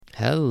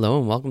Hello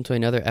and welcome to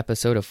another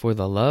episode of For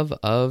the Love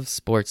of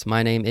Sports.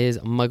 My name is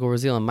Michael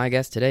Rosile and my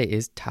guest today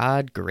is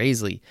Todd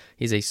Grasley.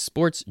 He's a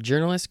sports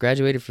journalist,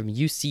 graduated from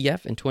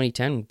UCF in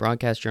 2010 with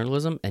broadcast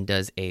journalism and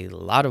does a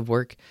lot of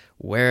work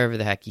wherever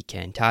the heck he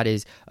can. Todd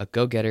is a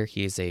go-getter.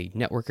 He is a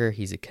networker.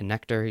 He's a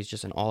connector. He's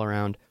just an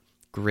all-around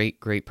great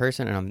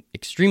person, and I'm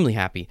extremely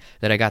happy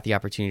that I got the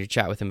opportunity to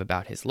chat with him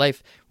about his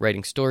life,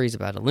 writing stories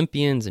about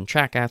Olympians and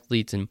track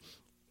athletes and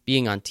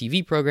being on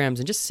TV programs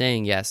and just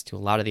saying yes to a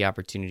lot of the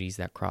opportunities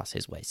that cross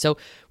his way. So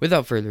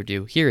without further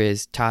ado, here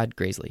is Todd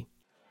Grasley.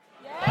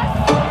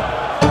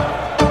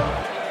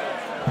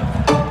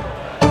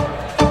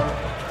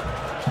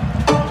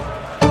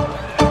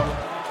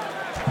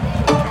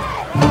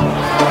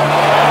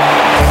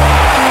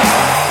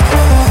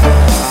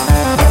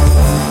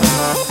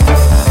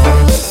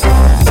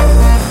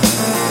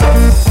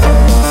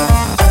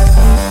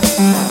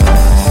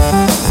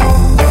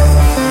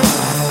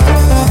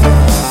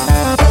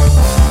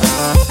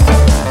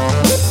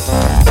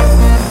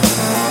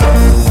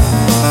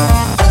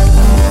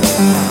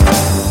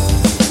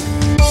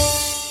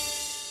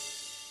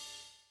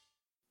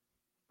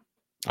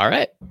 All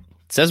right.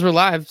 It says we're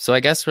live, so I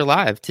guess we're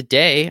live.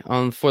 Today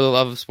on For the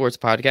Love of Sports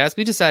podcast,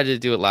 we decided to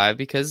do it live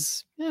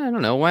because, I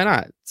don't know, why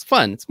not? It's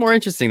fun. It's more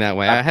interesting that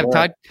way. I have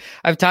Todd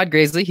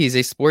Grasley. He's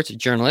a sports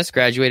journalist,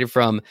 graduated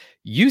from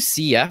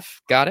UCF,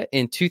 got it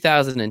in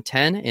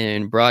 2010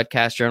 in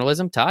broadcast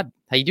journalism. Todd,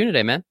 how you doing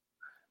today, man?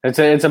 It's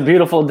a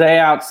beautiful day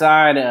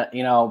outside.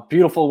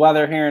 Beautiful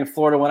weather here in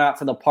Florida. Went out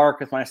to the park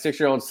with my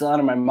 6-year-old son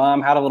and my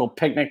mom. Had a little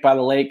picnic by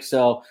the lake,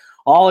 so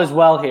all is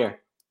well here.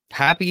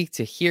 Happy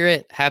to hear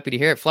it.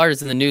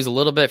 Florida's in the news a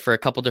little bit for a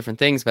couple different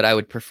things, but I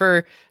would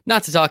prefer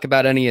not to talk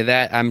about any of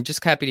that. I'm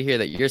just happy to hear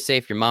that you're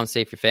safe, your mom's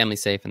safe, your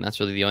family's safe, and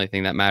that's really the only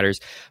thing that matters.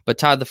 But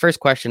Todd, the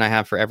first question I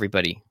have for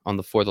everybody on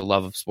the For the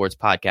Love of Sports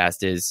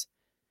podcast is,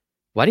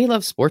 why do you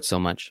love sports so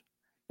much?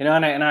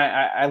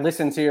 I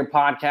listen to your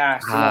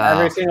podcast.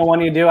 Every single one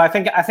you do. I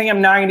think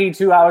I'm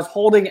 92. I was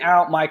holding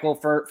out, Michael,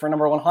 for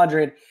number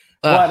 100,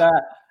 but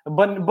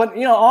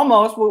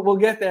almost we'll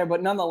get there.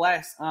 But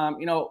nonetheless,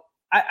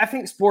 I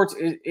think sports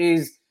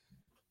is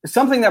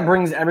something that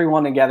brings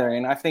everyone together.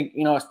 And I think,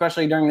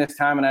 especially during this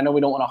time, and I know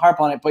we don't want to harp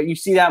on it, but you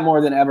see that more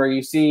than ever.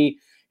 You see,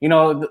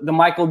 the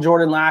Michael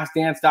Jordan Last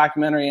Dance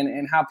documentary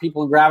and how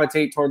people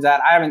gravitate towards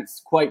that. I haven't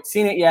quite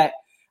seen it yet,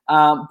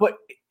 but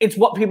it's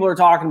what people are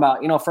talking about.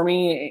 For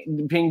me,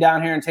 being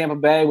down here in Tampa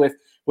Bay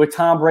with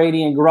Tom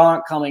Brady and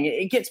Gronk coming,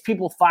 it gets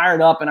people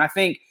fired up. And I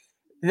think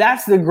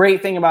that's the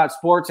great thing about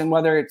sports. And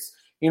whether it's,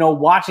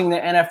 watching the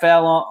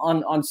NFL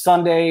on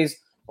Sundays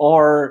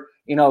or,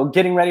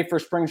 getting ready for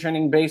spring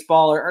training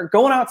baseball or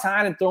going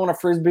outside and throwing a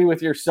Frisbee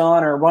with your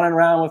son or running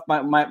around with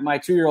my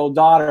 2-year-old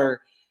daughter.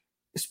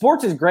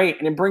 Sports is great,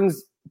 and it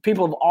brings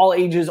people of all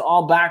ages,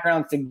 all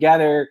backgrounds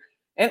together,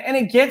 and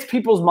it gets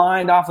people's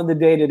mind off of the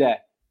day-to-day.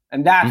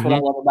 And that's what I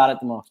love about it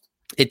the most.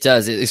 It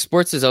does.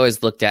 Sports is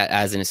always looked at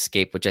as an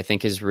escape, which I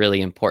think is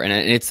really important.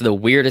 And it's the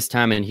weirdest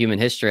time in human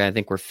history. I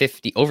think we're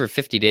over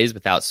 50 days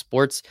without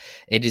sports.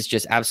 It is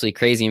just absolutely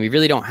crazy. And we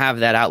really don't have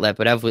that outlet.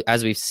 But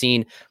as we've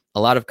seen, a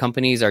lot of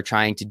companies are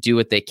trying to do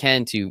what they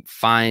can to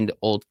find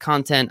old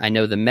content. I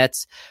know the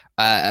Mets,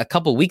 a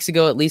couple weeks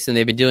ago at least, and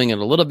they've been doing it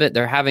a little bit,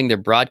 they're having their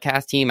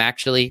broadcast team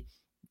actually,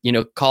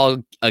 call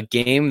a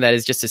game that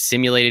is just a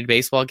simulated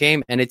baseball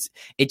game. And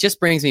it just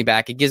brings me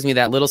back. It gives me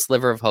that little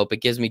sliver of hope. It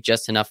gives me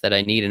just enough that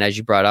I need. And as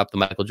you brought up the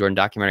Michael Jordan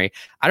documentary,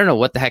 I don't know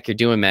what the heck you're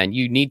doing, man.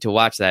 You need to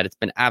watch that. It's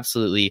been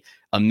absolutely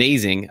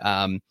amazing.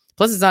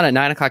 Plus, it's not at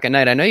 9 o'clock at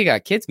night. I know you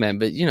got kids, man,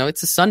 but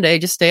it's a Sunday.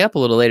 Just stay up a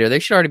little later. They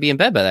should already be in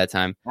bed by that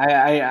time.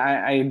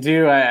 I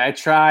do. I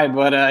try,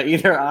 but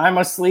either I'm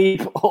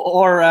asleep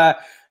or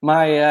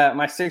my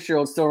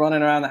 6-year-old still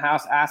running around the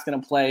house asking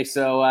to play.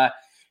 So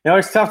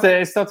it's tough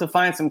to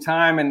find some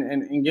time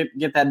and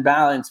get that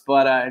balance.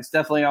 But it's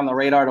definitely on the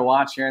radar to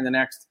watch here in the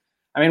next.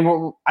 I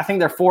mean, I think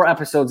there are 4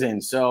 episodes in.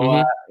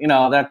 So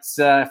that's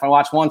if I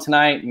watch one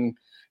tonight and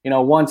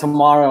one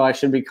tomorrow, I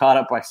should be caught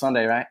up by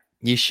Sunday, right?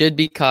 You should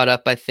be caught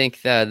up. I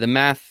think the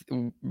math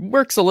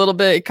works a little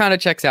bit. It kind of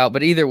checks out.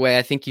 But either way,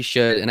 I think you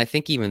should. And I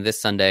think even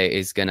this Sunday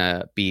is going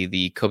to be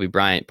the Kobe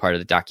Bryant part of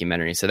the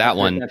documentary. So that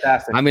one,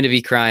 fantastic. I'm going to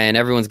be crying.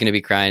 Everyone's going to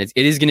be crying.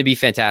 It is going to be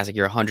fantastic.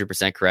 You're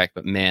 100% correct.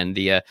 But man,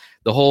 the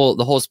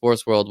whole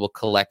sports world will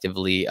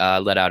collectively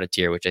let out a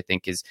tear, which I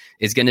think is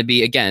going to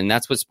be, again,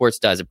 that's what sports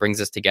does. It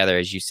brings us together,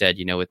 as you said,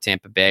 with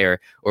Tampa Bay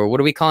or what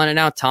are we calling it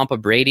now? Tampa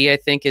Brady, I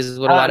think is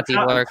what a lot of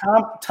people are.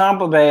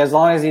 Tampa Bay, as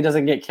long as he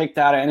doesn't get kicked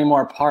out of any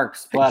more parks.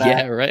 But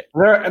yeah, right.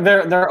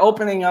 They're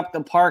opening up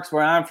the parks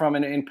where I'm from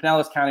in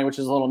Pinellas County, which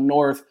is a little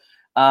north.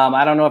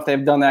 I don't know if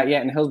they've done that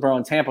yet in Hillsborough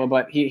and Tampa,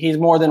 but he's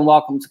more than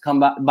welcome to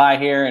come by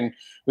here. And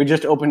we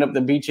just opened up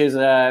the beaches.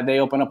 They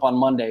open up on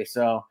Monday.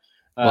 So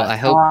I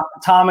hope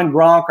Tom and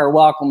Gronk are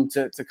welcome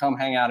to come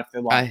hang out if they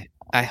want.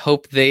 I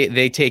hope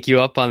they take you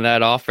up on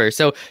that offer.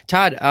 So,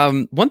 Todd,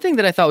 one thing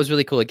that I thought was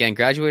really cool, again,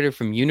 graduated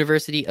from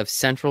University of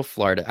Central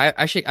Florida.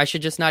 I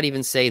should just not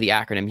even say the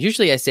acronym.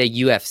 Usually I say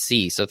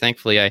UFC. So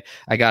thankfully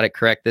I got it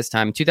correct this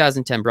time.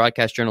 2010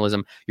 broadcast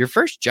journalism. Your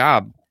first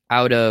job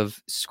out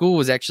of school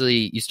was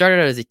actually you started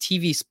out as a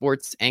TV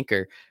sports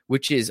anchor,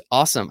 which is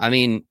awesome. I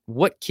mean,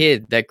 what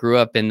kid that grew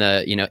up in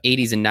the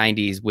 80s and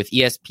 90s with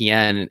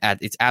ESPN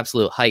at its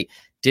absolute height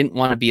didn't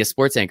want to be a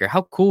sports anchor?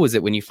 How cool was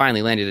it when you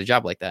finally landed a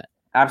job like that?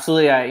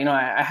 Absolutely.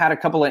 I had a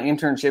couple of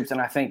internships,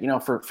 and I think,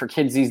 for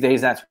kids these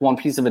days, that's one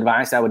piece of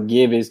advice I would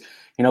give is,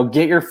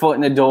 get your foot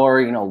in the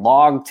door,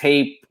 log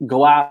tape,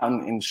 go out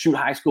and shoot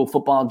high school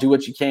football, do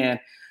what you can.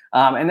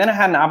 And then I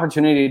had an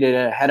opportunity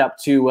to head up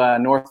to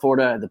North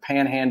Florida, the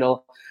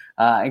Panhandle,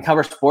 and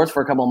cover sports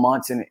for a couple of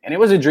months. And it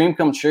was a dream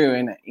come true.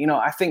 And,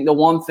 I think the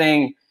one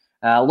thing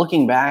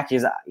looking back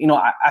is,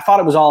 I thought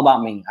it was all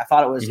about me. I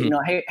thought it was,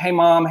 hey,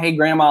 mom, hey,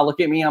 grandma, look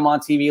at me. I'm on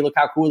TV. Look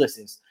how cool this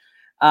is.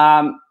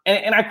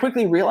 And I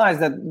quickly realized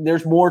that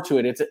there's more to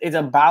it. It's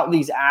about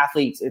these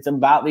athletes. It's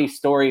about these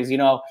stories.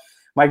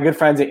 My good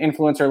friends at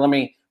Influencer, let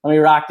me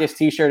rock this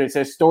T-shirt. It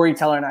says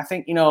storyteller. And I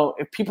think,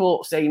 if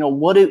people say,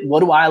 what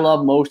do I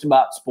love most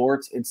about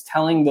sports? It's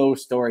telling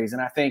those stories.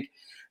 And I think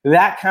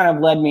that kind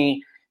of led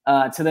me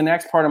to the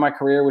next part of my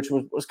career, which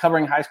was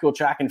covering high school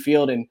track and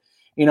field. And,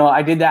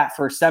 I did that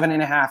for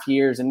 7.5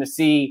 years. And to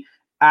see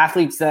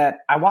athletes that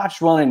I watched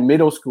run in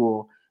middle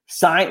school,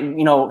 sign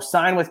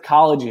with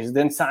colleges,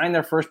 then sign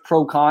their first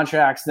pro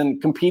contracts, then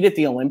compete at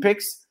the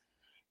Olympics.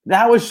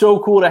 That was so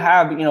cool to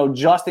have,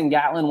 Justin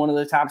Gatlin, one of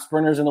the top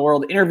sprinters in the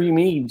world, interview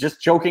me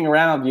just joking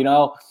around,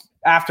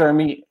 after I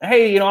meet,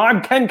 hey,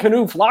 I'm Ken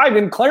Canoe live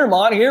in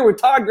Claremont here with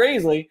Todd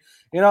Grasley,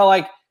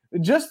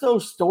 just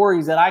those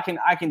stories that I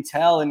can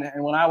tell. And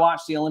when I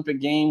watch the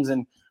Olympic Games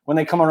and when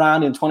they come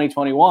around in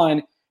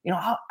 2021,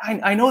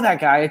 I know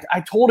that guy. I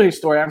told his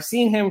story. I've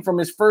seen him from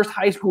his first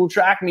high school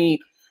track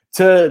meet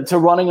to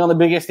running on the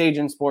biggest stage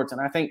in sports.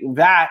 And I think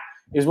that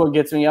is what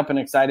gets me up and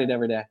excited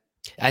every day.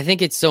 I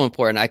think it's so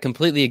important. I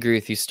completely agree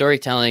with you.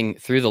 Storytelling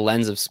through the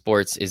lens of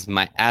sports is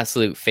my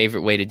absolute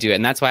favorite way to do it.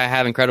 And that's why I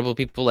have incredible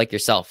people like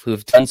yourself who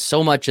have done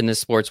so much in the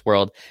sports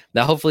world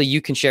that hopefully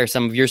you can share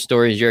some of your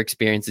stories, your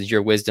experiences,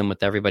 your wisdom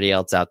with everybody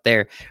else out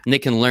there, and they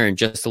can learn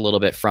just a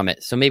little bit from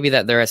it. So maybe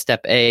that they're at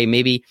step A,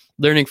 maybe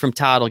learning from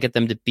Todd will get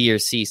them to B or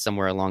C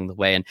somewhere along the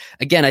way. And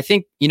again, I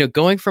think,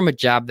 going from a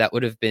job that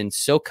would have been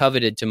so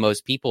coveted to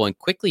most people and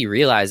quickly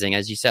realizing,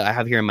 as you said, I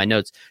have here in my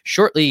notes,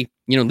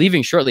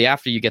 leaving shortly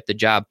after you get the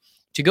job,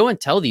 to go and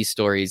tell these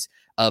stories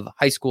of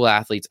high school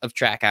athletes, of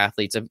track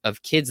athletes,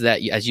 of kids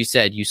that, as you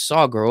said, you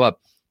saw grow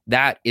up.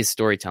 That is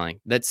storytelling.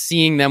 That's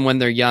seeing them when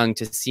they're young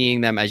to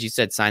seeing them, as you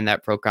said, sign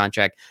that pro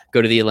contract,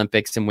 go to the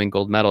Olympics and win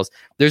gold medals.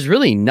 There's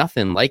really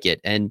nothing like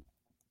it. And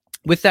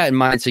with that in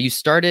mind, so you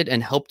started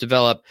and helped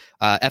develop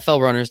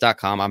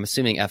FLrunners.com. I'm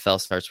assuming FL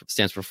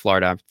stands for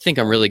Florida. I think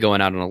I'm really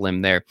going out on a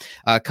limb there.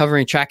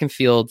 Covering track and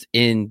field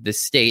in the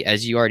state,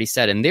 as you already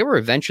said. And they were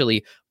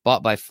eventually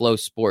bought by Flow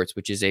Sports,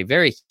 which is a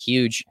very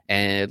huge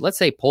and, let's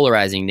say,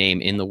 polarizing name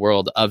in the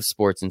world of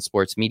sports and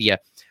sports media.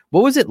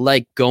 What was it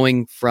like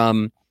going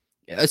from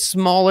a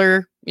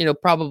smaller,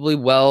 probably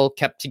well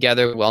kept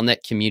together,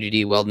 well-knit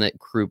community, well-knit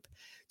group,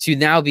 to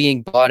now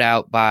being bought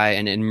out by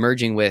and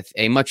merging with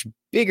a much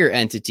bigger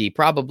entity,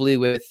 probably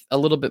with a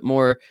little bit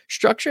more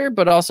structure,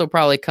 but also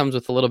probably comes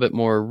with a little bit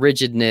more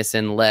rigidness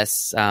and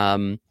less, how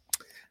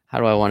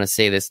do I want to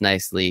say this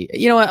nicely?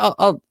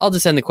 I'll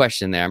just end the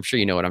question there. I'm sure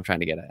you know what I'm trying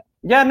to get at.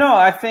 Yeah, no,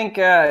 I think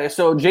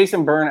so.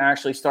 Jason Byrne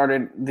actually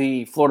started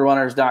the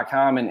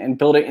FloridaRunners.com and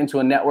built it into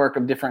a network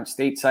of different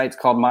state sites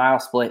called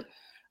MileSplit.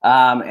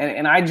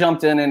 And I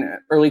jumped in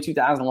early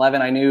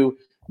 2011. I knew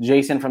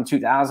Jason from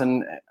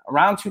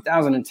around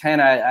 2010.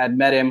 I had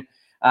met him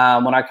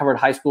when I covered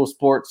high school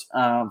sports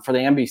for the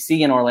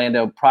NBC in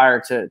Orlando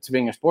prior to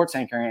being a sports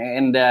anchor.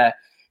 And,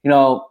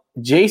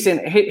 Jason,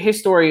 his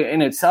story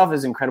in itself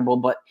is incredible,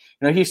 but,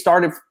 he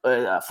started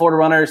Florida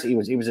Runners. He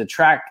was a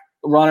track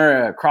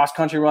runner, a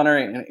cross-country runner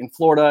in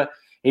Florida.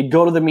 He'd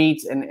go to the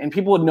meets, and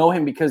people would know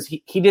him because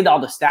he did all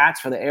the stats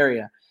for the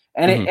area.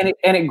 And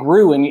it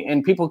grew,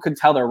 and people could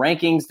tell their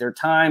rankings, their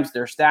times,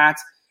 their stats.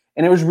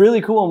 And it was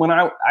really cool. And when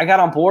I got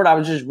on board, I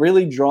was just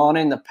really drawn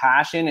in the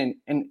passion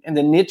and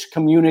the niche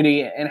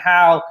community and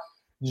how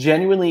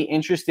genuinely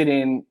interested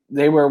in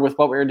they were with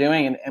what we were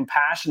doing and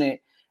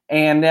passionate.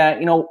 And,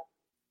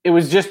 it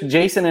was just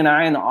Jason and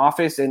I in the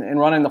office and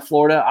running the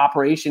Florida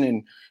operation.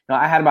 And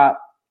I had about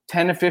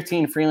 10 to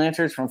 15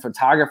 freelancers, from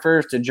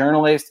photographers to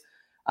journalists,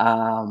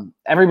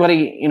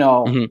 everybody,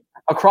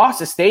 across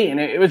the state. And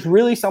it was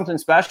really something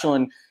special.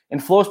 And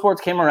Flow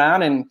Sports came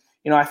around, and,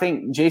 I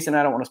think Jason,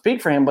 I don't want to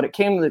speak for him, but it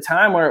came to the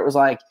time where it was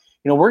like,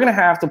 we're going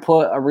to have to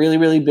put a really,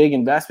 really big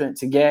investment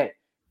to get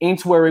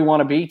into where we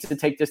want to be to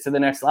take this to the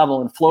next level.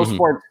 And Flow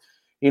Sports,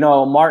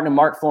 Martin and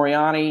Mark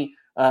Floriani,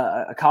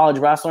 a college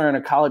wrestler and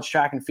a college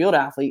track and field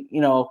athlete,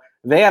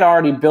 they had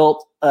already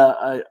built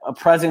a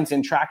presence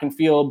in track and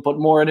field, but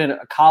more at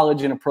a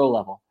college and a pro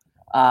level.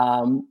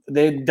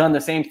 They'd done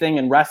the same thing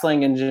in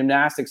wrestling and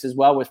gymnastics as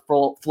well, with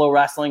Flow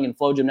Wrestling and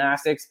Flow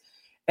Gymnastics.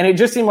 And it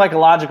just seemed like a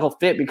logical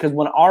fit, because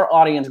when our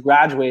audience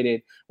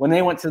graduated, when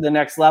they went to the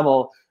next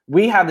level,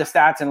 we had the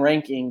stats and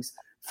rankings.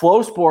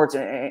 Flow Sports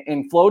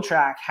and Flow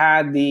Track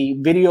had the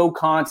video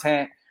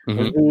content,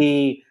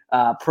 the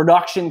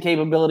production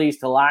capabilities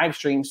to live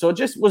stream. So it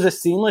just was a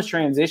seamless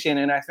transition.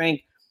 And I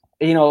think,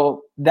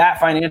 that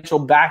financial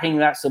backing,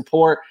 that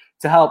support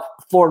to help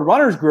Florida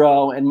Runners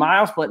grow and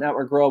MileSplit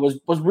Network grow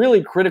was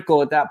really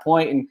critical at that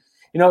point. And,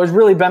 it was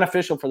really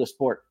beneficial for the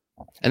sport.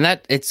 And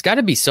that it's got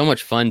to be so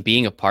much fun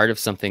being a part of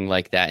something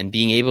like that and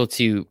being able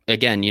to,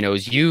 again,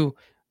 as you,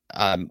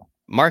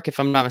 Mark, if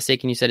I'm not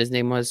mistaken, you said his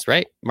name was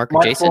right. Mark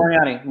or Jason?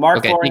 Floriani.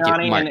 Mark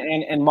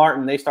Floriani and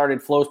Martin. They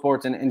started Flow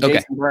Sports, and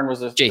Jason Byrne was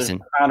the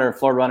founder of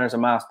Florida Runners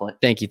and MileSplit.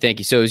 Thank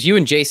you. So it was you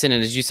and Jason,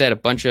 and as you said, a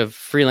bunch of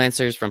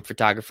freelancers from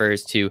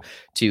photographers to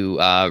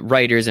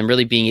writers, and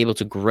really being able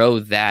to grow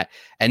that,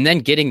 and then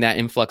getting that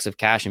influx of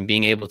cash and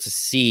being able to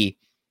see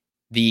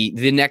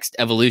the next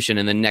evolution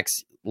and the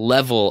next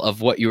level of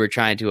what you were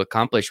trying to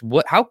accomplish.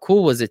 How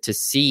cool was it to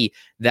see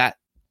that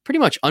pretty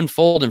much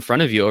unfold in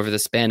front of you over the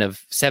span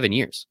of 7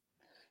 years?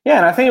 Yeah,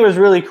 and I think it was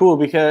really cool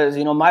because,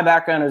 my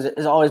background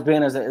has always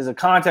been as a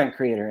content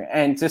creator,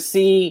 and to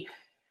see,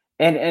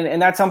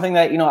 and that's something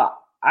that,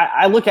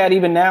 I look at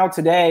even now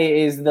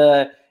today is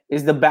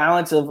the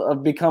balance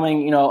of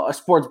becoming, a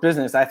sports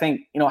business. I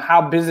think,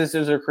 how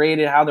businesses are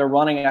created, how they're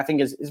running, I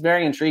think is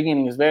very intriguing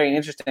and is very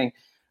interesting.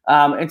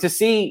 And to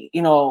see,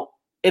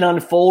 it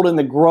unfold in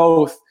the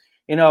growth,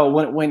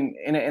 when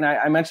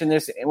I mentioned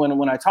this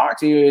when I talked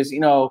to you is,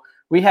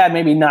 we had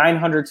maybe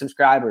 900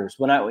 subscribers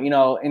when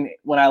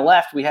I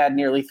left, we had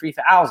nearly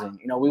 3,000.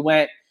 We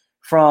went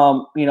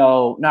from,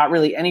 not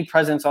really any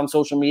presence on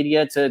social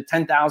media to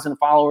 10,000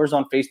 followers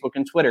on Facebook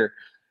and Twitter.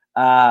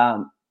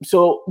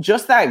 So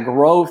just that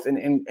growth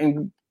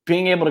and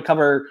being able to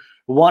cover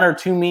 1 or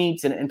 2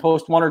 meets and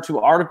post 1 or 2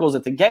 articles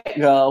at the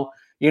get-go,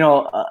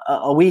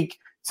 a week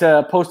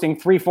to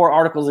posting 3-4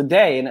 articles a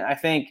day. And I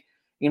think,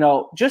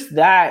 just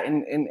that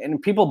and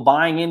people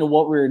buying into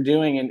what we were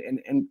doing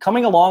and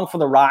coming along for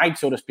the ride,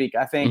 so to speak,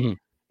 I think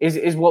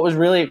is what was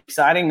really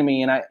exciting to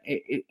me. And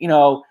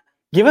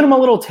giving them a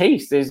little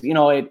taste is,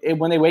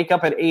 when they wake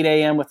up at 8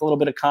 a.m. with a little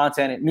bit of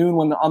content, at noon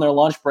on their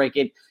lunch break,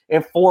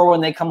 at 4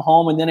 when they come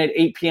home, and then at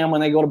 8 p.m.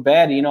 when they go to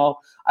bed,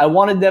 I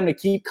wanted them to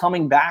keep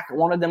coming back. I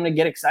wanted them to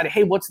get excited.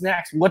 Hey, what's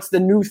next? What's the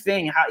new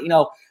thing?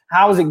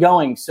 How is it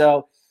going?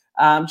 So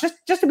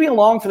just to be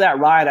along for that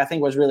ride, I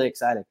think was really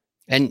exciting.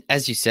 And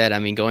as you said, I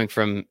mean, going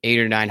from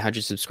 800 or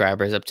 900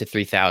 subscribers up to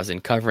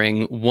 3,000,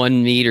 covering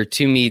 1 meet or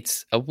 2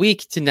 meets a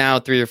week to now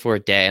 3 or 4 a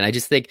day. And I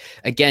just think,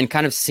 again,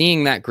 kind of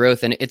seeing that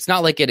growth, and it's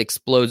not like it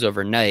explodes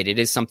overnight. It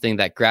is something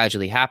that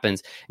gradually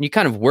happens, and you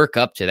kind of work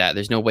up to that.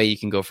 There's no way you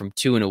can go from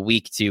 2 in a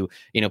week to,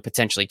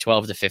 potentially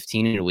 12 to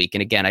 15 in a week.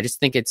 And again, I just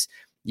think it's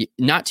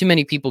not too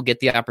many people get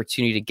the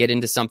opportunity to get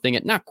into something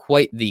at not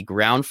quite the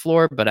ground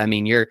floor, but I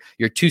mean, you're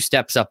 2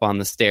 steps up on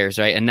the stairs,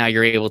 right? And now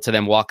you're able to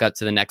then walk up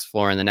to the next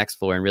floor and the next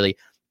floor and really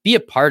be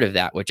a part of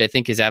that, which I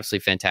think is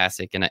absolutely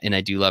fantastic. And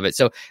I do love it.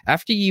 So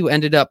after you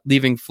ended up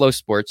leaving Flow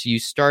Sports, you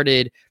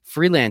started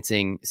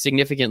freelancing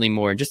significantly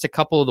more. And just a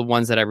couple of the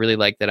ones that I really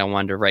like that I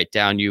wanted to write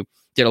down, you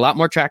did a lot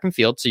more track and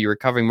field. So you were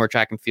covering more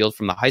track and field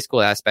from the high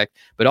school aspect,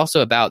 but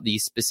also about the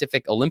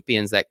specific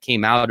Olympians that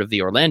came out of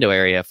the Orlando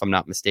area, if I'm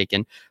not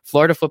mistaken.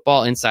 Florida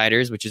Football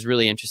Insiders, which is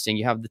really interesting.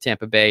 You have the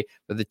Tampa Bay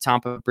or the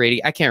Tampa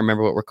Brady. I can't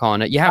remember what we're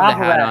calling it. You have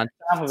the hat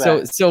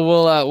on. So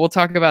we'll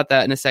talk about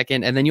that in a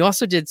second. And then you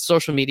also did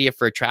social media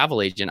for a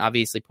travel agent,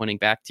 obviously pointing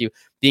back to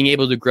being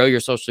able to grow your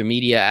social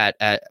media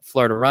at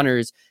Florida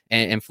Runners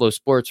and Flow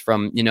Sports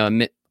from,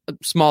 a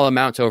small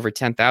amount to over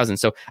 10,000.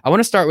 So I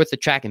want to start with the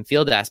track and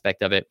field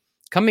aspect of it.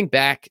 Coming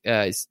back,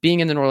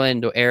 being in the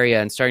Orlando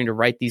area and starting to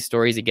write these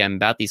stories again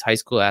about these high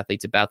school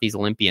athletes, about these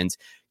Olympians,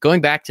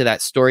 going back to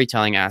that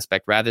storytelling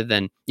aspect rather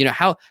than,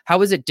 how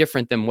is it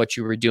different than what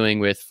you were doing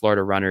with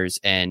Florida Runners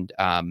and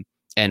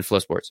Flow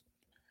Sports?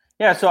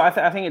 Yeah, so I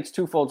think it's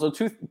twofold. So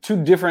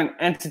two different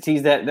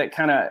entities that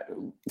kind of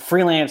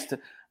freelanced.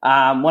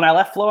 When I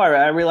left Flow,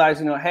 I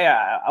realized, hey,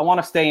 I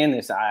want to stay in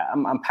this.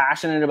 I'm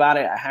passionate about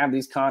it. I have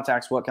these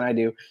contacts. What can I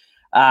do?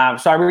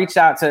 So I reached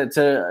out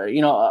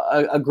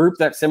to a group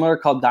that's similar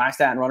called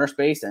DieStat and Runner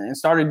Space and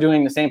started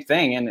doing the same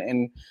thing.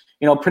 And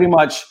pretty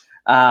much,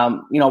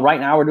 right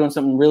now we're doing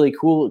something really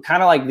cool,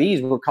 kind of like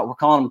these. We're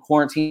calling them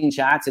quarantine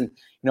chats, and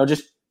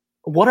just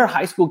what are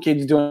high school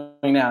kids doing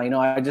now?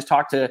 I just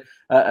talked to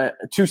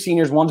 2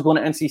 seniors. One's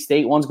going to NC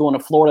State, one's going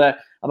to Florida,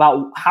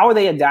 about how are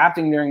they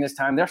adapting during this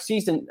time. Their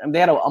season, they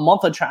had a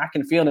month of track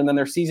and field, and then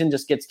their season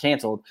just gets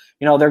canceled.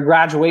 Their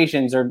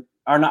graduations are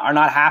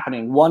not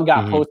happening. One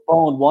got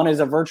postponed. One is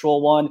a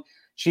virtual one.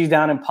 She's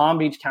down in Palm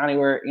Beach County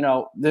where,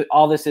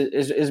 all this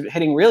is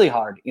hitting really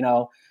hard.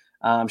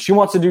 She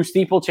wants to do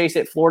steeplechase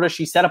at Florida.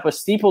 She set up a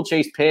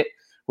steeplechase pit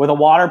with a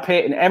water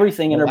pit and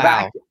everything in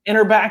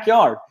her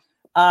backyard.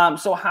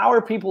 So how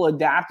are people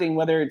adapting,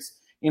 whether it's,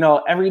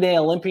 everyday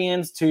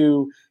Olympians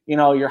to,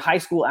 your high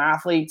school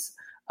athletes?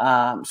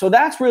 So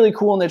that's really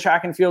cool in the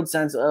track and field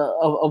sense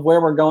of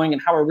where we're going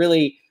and how we're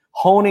really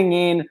honing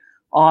in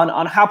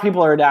on how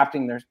people are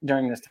adapting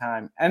during this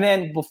time. And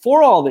then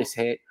before all this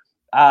hit,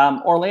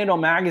 Orlando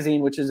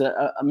Magazine, which is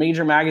a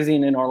major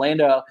magazine in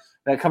Orlando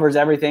that covers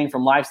everything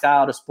from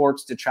lifestyle to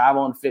sports to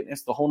travel and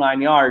fitness, the whole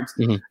 9 yards.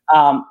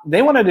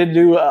 They wanted to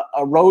do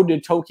a Road to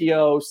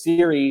Tokyo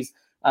series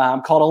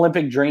called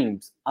Olympic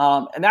Dreams.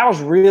 And that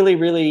was really,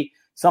 really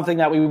something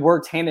that we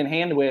worked hand in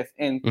hand with.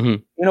 And,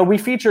 we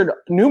featured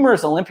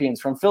numerous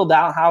Olympians, from Phil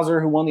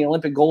Dalhouser, who won the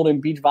Olympic gold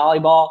in beach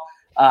volleyball,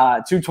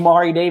 to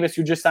Tamari Davis,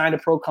 who just signed a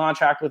pro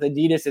contract with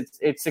Adidas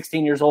at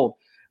 16 years old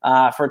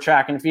for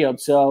track and field.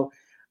 So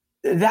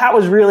that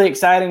was really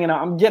exciting. And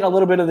I'm getting a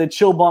little bit of the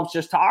chill bumps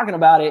just talking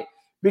about it,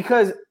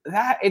 because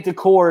that at the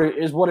core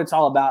is what it's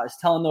all about, is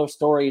telling those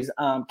stories.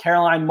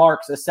 Caroline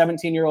Marks, a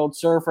 17-year-old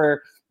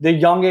surfer, the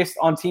youngest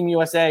on Team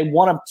USA,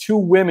 one of 2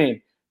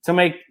 women to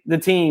make the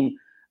team.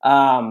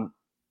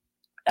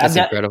 That's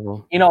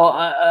incredible.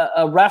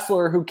 A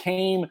wrestler who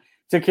came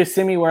to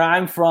Kissimmee, where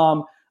I'm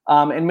from,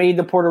 and made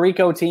the Puerto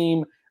Rico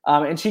team.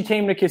 And she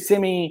came to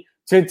Kissimmee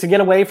to get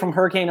away from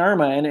Hurricane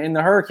Irma and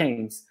the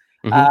hurricanes.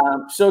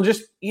 So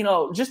just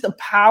the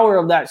power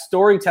of that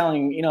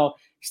storytelling.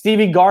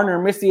 Stevie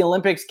Gardner missed the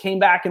Olympics, came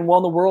back and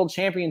won the world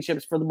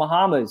championships for the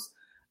Bahamas.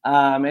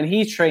 And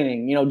he's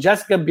training.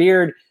 Jessica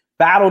Beard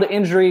battled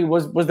injury,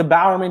 was the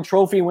Bowerman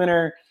Trophy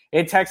winner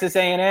at Texas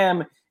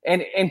A&M,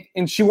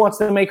 and she wants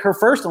to make her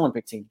first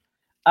Olympic team.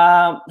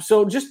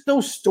 So just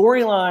those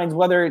storylines,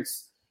 whether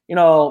it's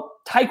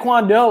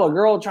Taekwondo, a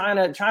girl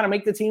trying to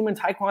make the team in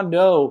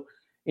Taekwondo,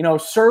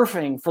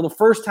 surfing for the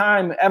first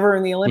time ever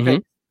in the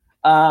Olympics,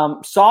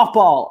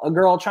 softball, a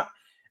girl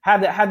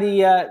had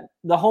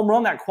the home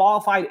run that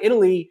qualified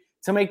Italy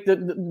to make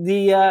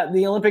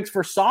the Olympics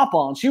for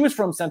softball, and she was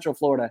from Central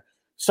Florida.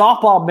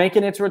 Softball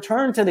making its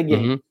return to the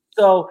game.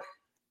 So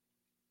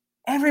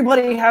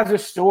everybody has a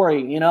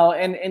story,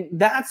 and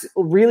that's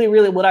really,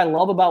 really what I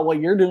love about what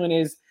you're doing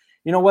is,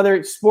 whether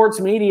it's sports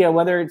media,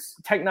 whether it's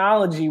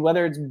technology,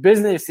 whether it's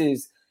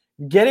businesses,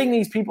 getting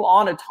these people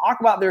on to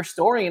talk about their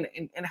story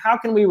and how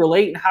can we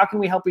relate and how can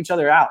we help each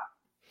other out.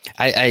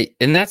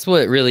 And that's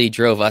what really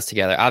drove us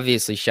together.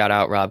 Obviously, shout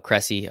out Rob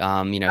Cressy.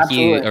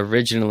 He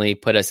originally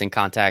put us in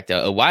contact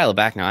a while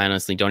back now. I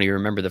honestly don't even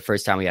remember the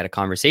first time we had a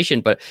conversation,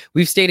 but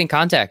we've stayed in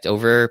contact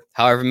over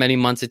however many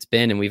months it's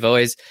been. And we've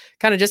always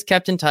kind of just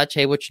kept in touch.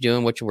 Hey, what you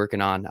doing? What you working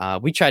on?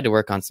 We tried to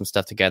work on some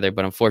stuff together,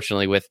 but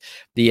unfortunately with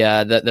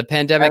the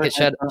pandemic, it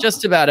shut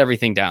just about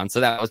everything down. So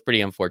that was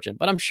pretty unfortunate,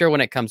 but I'm sure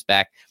when it comes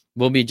back,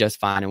 we'll be just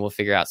fine and we'll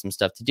figure out some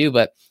stuff to do.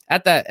 But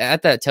at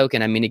that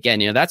token, I mean,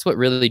 again, that's what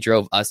really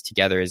drove us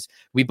together is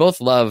we both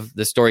love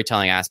the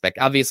storytelling aspect.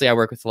 Obviously, I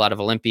work with a lot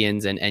of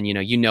Olympians and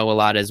a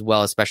lot as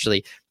well,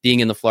 especially being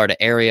in the Florida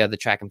area, the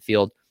track and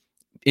field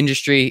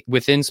industry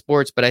within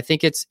sports. But I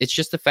think it's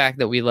just the fact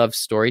that we love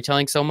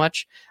storytelling so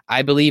much.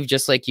 I believe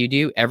just like you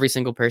do, every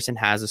single person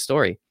has a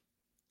story.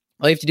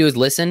 All you have to do is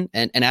listen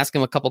and ask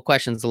them a couple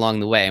questions along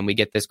the way. And we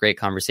get this great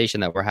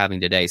conversation that we're having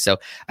today. So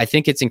I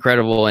think it's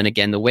incredible. And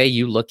again, the way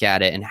you look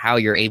at it and how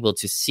you're able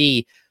to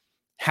see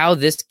how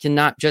this can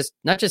not just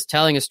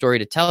telling a story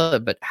to tell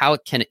it, but how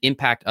it can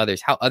impact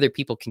others, how other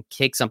people can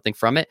take something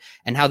from it,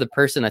 and how the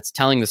person that's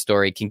telling the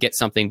story can get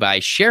something by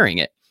sharing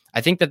it.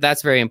 I think that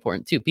that's very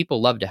important too. People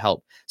love to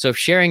help. So if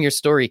sharing your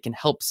story can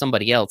help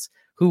somebody else,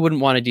 who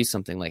wouldn't want to do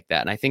something like that?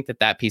 And I think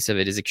that piece of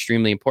it is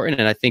extremely important.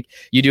 And I think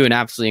you do an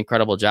absolutely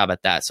incredible job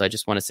at that. So I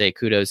just want to say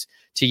kudos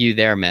to you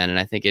there, man. And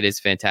I think it is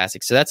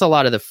fantastic. So that's a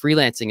lot of the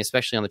freelancing,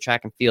 especially on the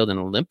track and field and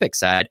Olympic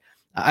side.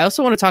 I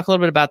also want to talk a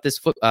little bit about this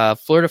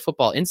Florida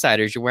Football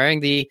Insiders. You're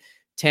wearing the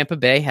Tampa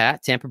Bay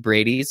hat, Tampa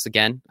Brady's.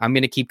 Again, I'm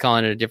going to keep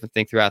calling it a different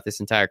thing throughout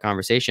this entire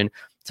conversation.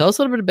 Tell us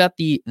a little bit about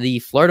the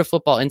Florida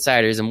Football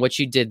Insiders and what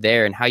you did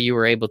there and how you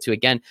were able to,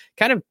 again,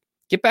 kind of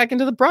get back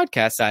into the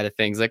broadcast side of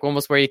things, like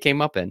almost where you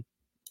came up in.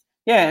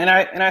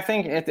 Yeah, and I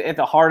think at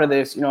the heart of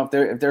this,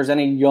 if there's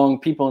any young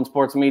people in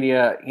sports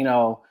media,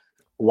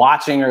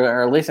 watching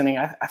or listening,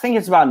 I think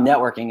it's about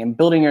networking and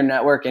building your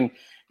network. And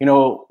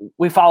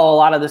we follow a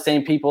lot of the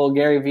same people: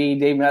 Gary Vee,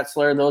 Dave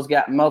Meltzer, those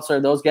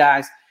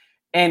guys,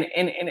 and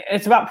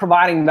it's about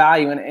providing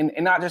value and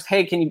not just,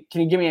 hey, can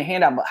you give me a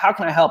handout, but how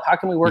can I help? How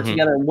can we work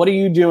together? What are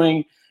you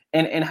doing?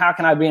 And how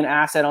can I be an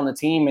asset on the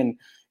team? And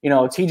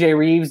TJ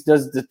Reeves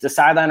does the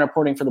sideline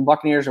reporting for the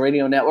Buccaneers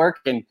Radio Network,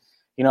 and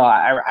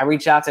I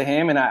reached out to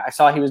him and I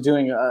saw he was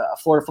doing a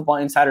Florida Football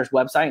Insiders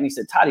website. And he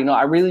said, Todd,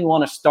 I really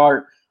want to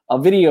start a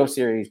video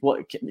series.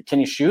 What can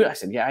you shoot? I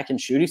said, yeah, I can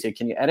shoot. He said,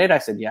 can you edit? I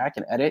said, yeah, I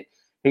can edit.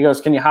 He goes,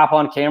 can you hop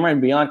on camera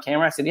and be on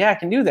camera? I said, yeah, I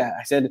can do that.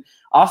 I said,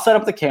 I'll set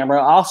up the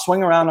camera. I'll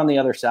swing around on the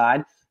other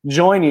side,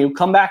 join you,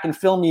 come back and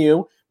film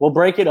you. We'll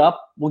break it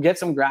up. We'll get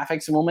some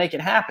graphics and we'll make it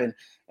happen.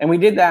 And we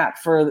did that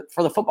for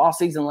the football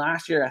season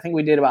last year. I think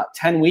we did about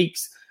 10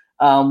 weeks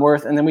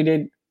worth. And then we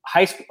did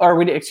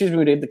we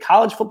did the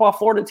college football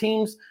Florida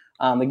teams,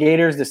 the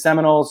Gators, the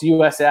Seminoles,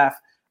 USF,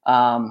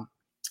 and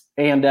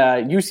and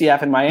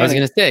UCF in Miami. I was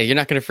going to say, you're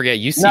not going to forget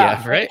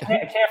UCF, right?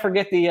 Can't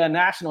forget the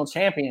national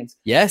champions.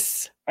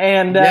 Yes.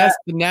 And yes,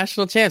 the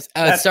national champs.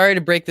 Sorry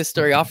to break this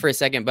story off for a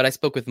second, but I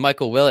spoke with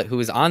Michael Willett, who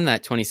was on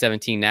that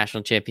 2017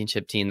 national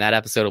championship team. That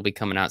episode will be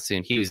coming out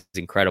soon. He was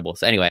incredible.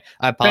 So anyway,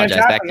 I apologize.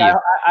 Fantastic. Back to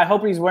you. I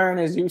hope he's wearing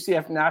his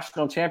UCF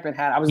national champion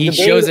hat. He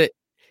shows it.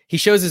 He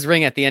shows his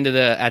ring at the end of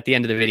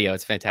the video.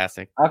 It's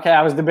fantastic. Okay,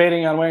 I was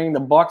debating on wearing the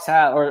Bucks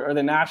hat or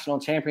the national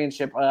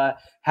championship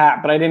hat,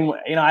 but I didn't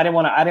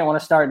want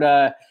to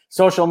start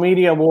social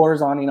media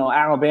wars on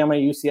Alabama,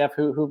 UCF,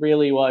 who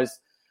really was.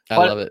 I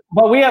love it.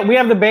 But we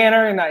have the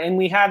banner and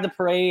we had the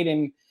parade,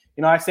 and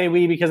I say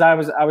we because I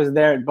was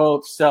there at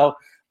both. So,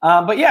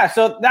 but yeah,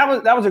 so that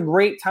was a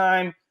great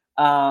time.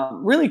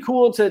 Really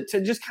cool to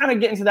just kind of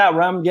get into that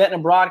realm, get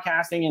into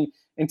broadcasting,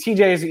 and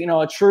TJ is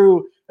a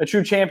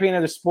true champion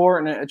of the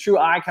sport and a true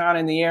icon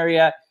in the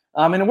area.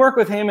 And to work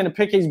with him and to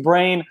pick his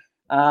brain,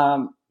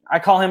 I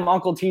call him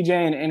Uncle TJ,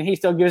 and he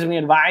still gives me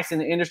advice in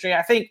the industry.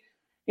 I think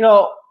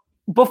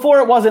before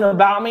it wasn't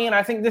about me, and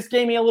I think this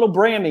gave me a little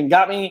branding,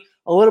 got me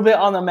a little bit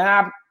on the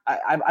map.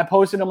 I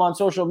posted him on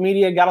social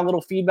media, got a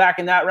little feedback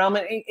in that realm,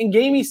 and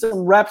gave me some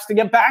reps to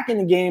get back in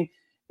the game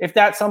if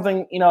that's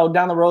something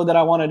down the road that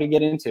I wanted to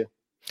get into.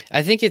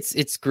 I think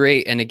it's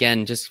great. And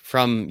again, just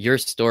from your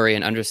story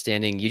and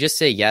understanding, you just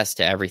say yes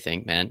to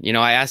everything, man.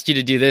 I asked you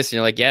to do this and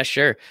you're like, yeah,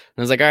 sure. And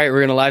I was like, all right, we're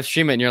going to live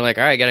stream it. And you're like,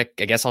 all right,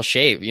 I guess I'll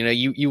shave.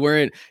 You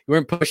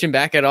weren't pushing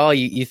back at all.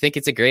 You think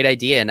it's a great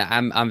idea. And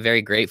I'm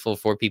very grateful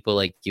for people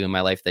like you in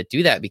my life that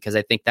do that, because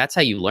I think that's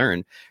how you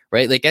learn,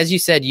 right? Like, as you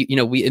said,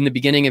 we, in the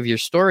beginning of your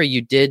story,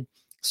 you did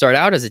start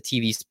out as a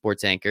TV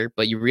sports anchor,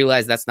 but you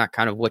realized that's not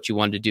kind of what you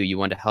wanted to do. You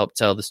wanted to help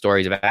tell the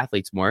stories of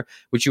athletes more,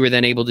 which you were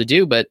then able to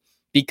do. But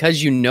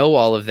because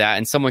all of that,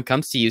 and someone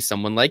comes to you,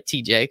 someone like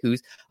TJ,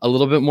 who's a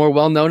little bit more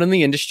well-known in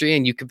the industry,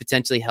 and you could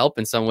potentially help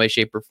in some way,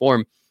 shape, or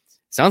form.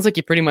 Sounds like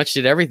you pretty much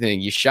did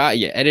everything. You shot,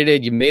 you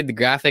edited, you made the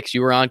graphics,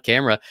 you were on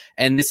camera.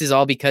 And this is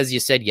all because you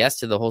said yes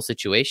to the whole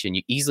situation.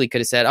 You easily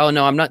could have said, oh,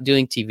 no, I'm not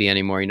doing TV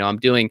anymore. I'm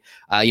doing,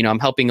 I'm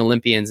helping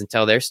Olympians and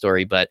tell their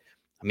story. But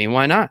I mean,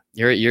 why not?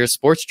 You're a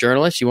sports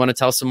journalist. You want to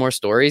tell some more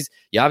stories.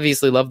 You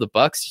obviously love the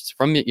Bucks.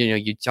 From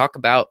you talk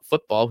about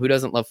football. Who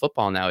doesn't love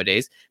football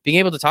nowadays? Being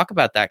able to talk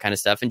about that kind of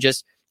stuff, and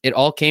just it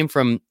all came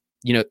from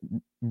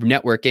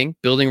networking,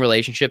 building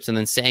relationships, and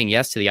then saying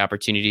yes to the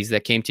opportunities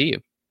that came to you.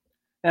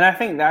 And I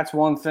think that's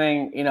one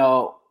thing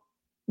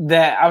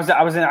that I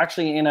was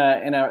actually in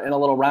a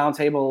little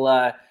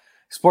roundtable.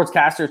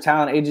 Sportscaster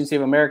Talent Agency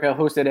of America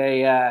hosted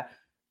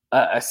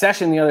a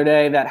session the other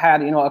day that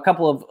had, a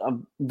couple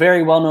of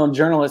very well-known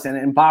journalists,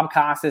 and Bob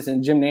Costas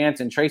and Jim Nantz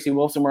and Tracy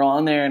Wolfson were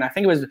on there. And I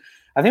think it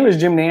was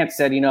Jim Nantz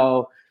said,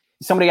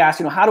 somebody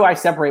asked, how do I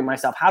separate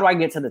myself? How do I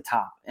get to the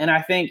top? And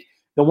I think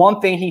the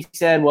one thing he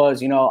said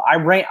was, I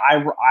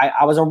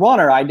was a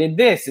runner. I did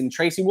this. And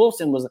Tracy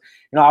Wolfson was,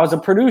 I was a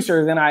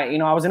producer. Then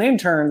I was an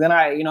intern. Then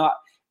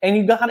and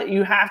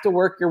you have to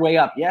work your way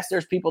up. Yes,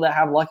 there's people that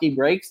have lucky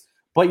breaks,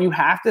 but you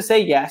have to say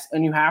yes,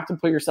 and you have to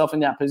put yourself in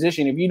that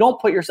position. If you don't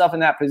put yourself in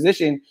that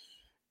position,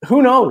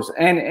 who knows?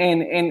 And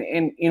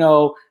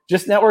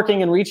just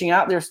networking and reaching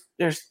out.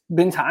 There's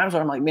been times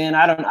where I'm like, man,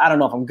 I don't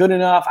know if I'm good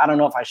enough. I don't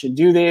know if I should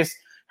do this.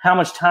 How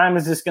much time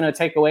is this going to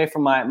take away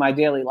from my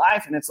daily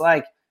life? And it's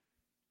like,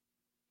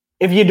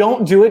 if you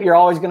don't do it, you're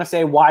always going to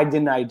say, why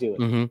didn't I do it?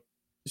 Mm-hmm.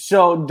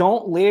 So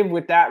don't live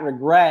with that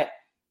regret.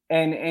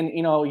 And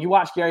you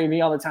watch Gary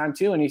Vee all the time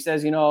too, and he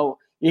says,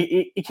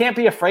 you can't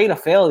be afraid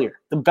of failure.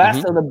 The best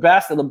mm-hmm. of the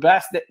best of the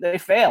best, they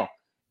fail.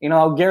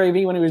 Gary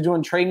Vee, when he was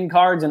doing trading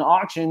cards and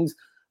auctions,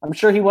 I'm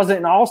sure he wasn't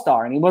an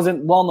all-star, and he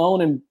wasn't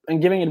well-known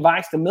and giving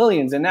advice to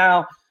millions. And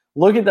now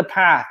look at the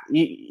path.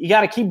 You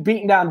got to keep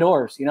beating down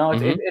doors.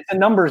 Mm-hmm. It's a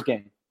numbers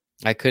game.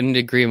 I couldn't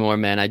agree more,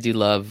 man. I do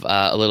love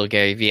a little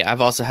Gary Vee.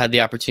 I've also had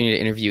the opportunity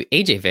to interview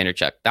AJ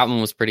Vaynerchuk. That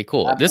one was pretty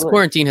cool. Absolutely. This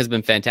quarantine has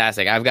been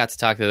fantastic. I've got to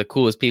talk to the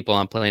coolest people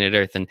on planet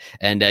Earth, and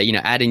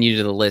adding you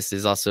to the list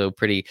is also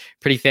pretty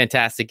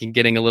fantastic, and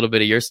getting a little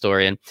bit of your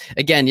story. And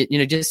again,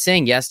 just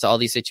saying yes to all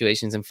these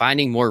situations and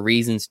finding more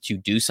reasons to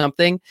do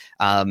something.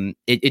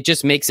 It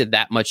just makes it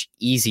that much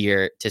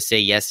easier to say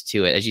yes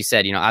to it. As you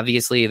said,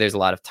 obviously there's a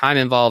lot of time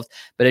involved,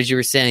 but as you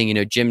were saying,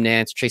 Jim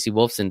Nantz, Tracy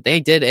Wolfson, they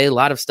did a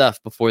lot of stuff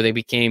before they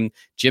became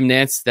Jim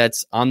Nantz,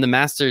 that's on the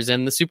Masters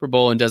and the Super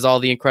Bowl and does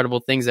all the incredible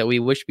things that we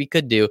wish we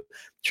could do.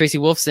 Tracy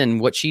Wolfson,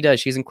 what she does,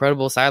 she's an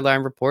incredible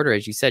sideline reporter.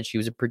 As you said, she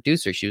was a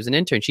producer, she was an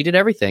intern, she did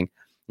everything.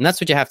 And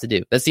that's what you have to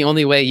do. That's the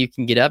only way you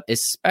can get up,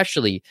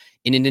 especially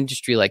in an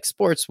industry like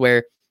sports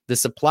where the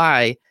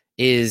supply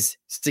is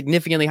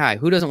significantly high.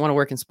 Who doesn't want to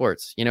work in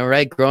sports?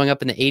 Right? Growing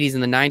up in the 80s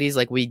and the 90s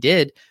like we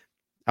did,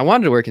 I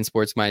wanted to work in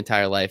sports my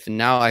entire life. And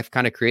now I've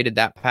kind of created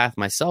that path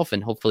myself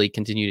and hopefully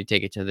continue to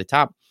take it to the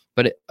top.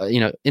 But,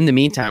 in the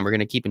meantime, we're going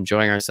to keep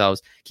enjoying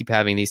ourselves, keep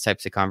having these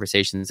types of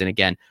conversations. And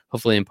again,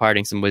 hopefully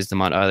imparting some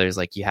wisdom on others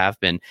like you have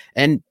been.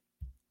 And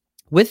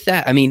with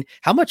that, I mean,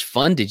 how much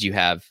fun did you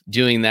have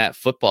doing that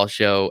football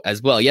show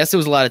as well? Yes, it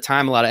was a lot of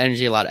time, a lot of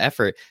energy, a lot of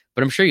effort,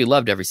 but I'm sure you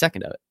loved every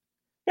second of it.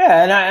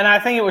 Yeah, and I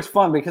think it was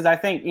fun because I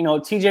think,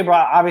 TJ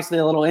brought obviously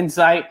a little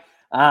insight.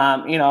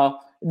 You know,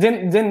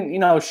 didn't you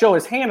know, show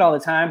his hand all the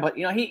time, but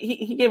you know,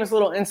 he gave us a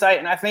little insight,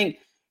 and I think,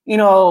 you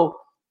know,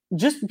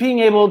 just being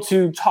able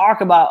to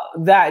talk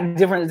about that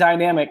different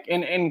dynamic,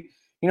 and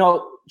you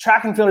know,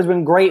 track and field has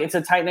been great. It's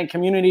a tight knit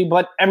community,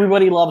 but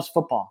everybody loves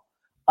football.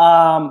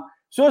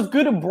 So it's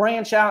good to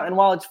branch out, and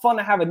while it's fun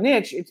to have a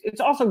niche, it's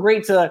also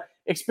great to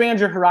expand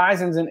your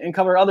horizons and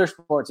cover other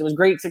sports. It was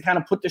great to kind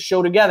of put the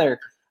show together,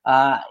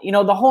 you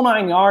know, the whole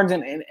 9 yards,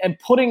 and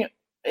putting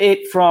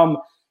it from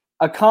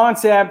a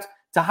concept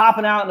to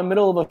hopping out in the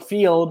middle of a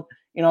field,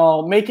 you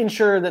know, making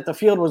sure that the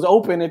field was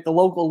open at the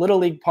local Little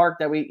League park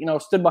that we, you know,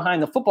 stood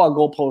behind the football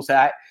goalpost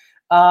at.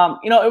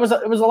 You know, it was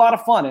a lot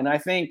of fun. And I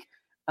think,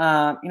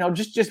 you know,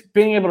 just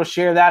being able to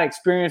share that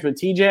experience with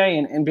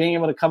TJ and being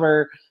able to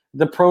cover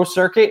the pro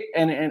circuit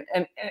and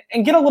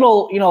get a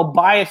little, you know,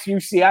 biased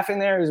UCF in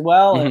there as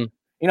well. Mm-hmm. And,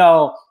 you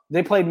know,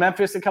 they played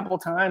Memphis a couple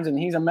of times, and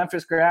he's a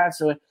Memphis grad.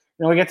 So, you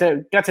know, we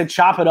got to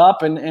chop it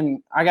up, and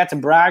I got to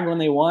brag when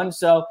they won.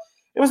 So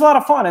it was a lot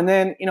of fun. And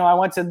then, you know, I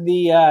went to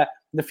the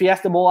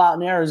Fiesta Bowl out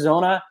in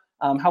Arizona,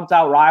 helped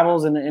out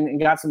Rivals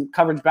and got some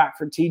coverage back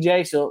for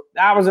TJ. So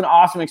that was an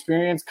awesome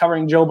experience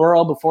covering Joe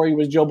Burrow before he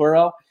was Joe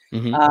Burrow.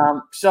 Mm-hmm.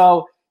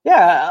 So,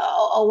 yeah,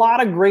 a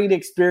lot of great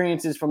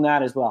experiences from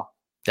that as well.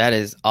 That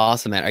is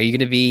awesome, man. Are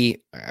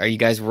you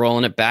guys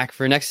rolling it back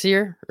for next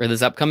year or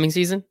this upcoming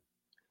season?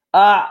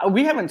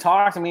 We haven't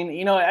talked. I mean,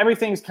 you know,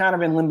 everything's kind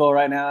of in limbo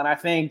right now. And I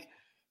think,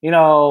 you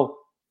know,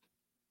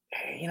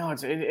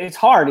 it's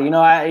hard, you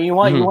know, you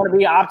want to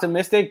be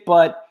optimistic,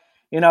 but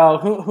you know,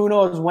 who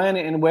knows when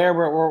and where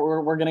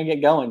we're going to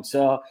get going.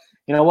 So,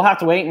 you know, we'll have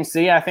to wait and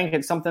see. I think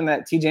it's something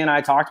that TJ and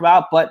I talked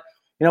about, but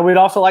you know, we'd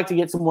also like to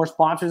get some more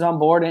sponsors on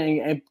board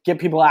and get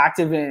people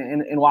active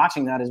in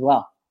watching that as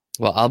well.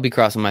 Well, I'll be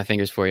crossing my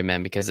fingers for you,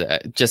 man, because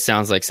it just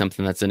sounds like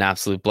something that's an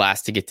absolute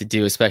blast to get to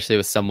do, especially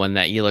with someone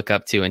that you look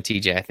up to. And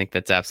TJ, I think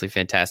that's absolutely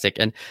fantastic.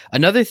 And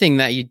another thing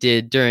that you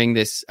did during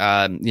this,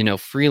 you know,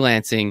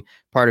 freelancing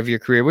part of your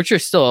career, which you're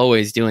still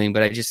always doing,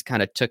 but I just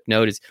kind of took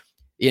note, is,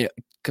 you know,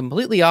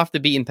 completely off the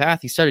beaten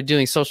path. You started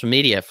doing social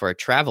media for a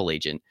travel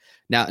agent.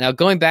 Now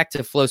going back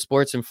to Flow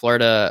Sports in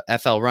Florida,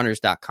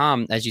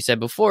 flrunners.com, as you said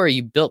before,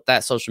 you built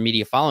that social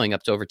media following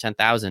up to over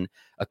 10,000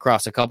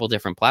 across a couple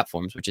different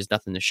platforms, which is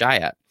nothing to shy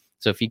at.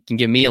 So if you can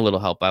give me a little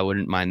help, I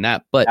wouldn't mind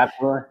that. But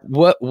absolutely.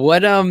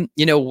 what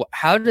you know,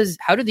 how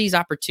do these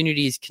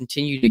opportunities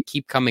continue to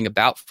keep coming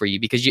about for you?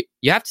 Because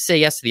you have to say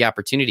yes to the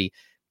opportunity,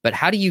 but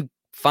how do you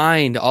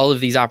find all of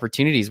these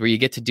opportunities where you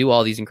get to do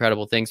all these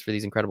incredible things for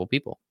these incredible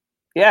people?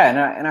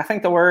 Yeah, and I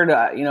think the word,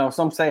 you know,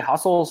 some say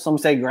hustle, some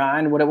say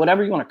grind,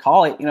 whatever you want to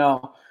call it. You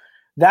know,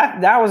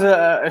 that was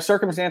a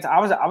circumstance. I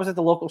was at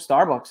the local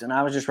Starbucks, and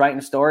I was just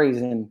writing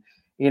stories, and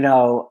you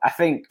know, I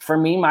think for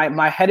me,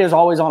 my head is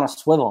always on a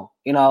swivel.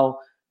 You know,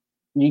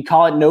 you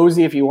call it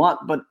nosy if you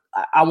want, but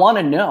I want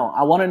to know.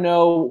 I want to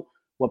know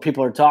what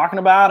people are talking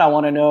about. I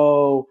want to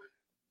know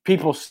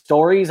people's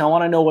stories. I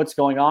want to know what's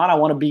going on. I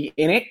want to be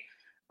in it.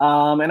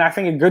 And I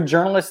think a good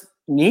journalist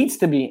needs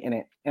to be in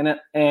it.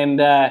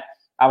 And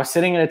I was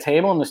sitting at a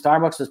table, and the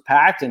Starbucks was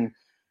packed, and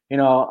you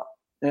know,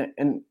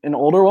 an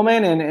older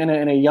woman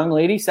and a young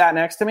lady sat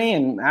next to me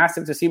and asked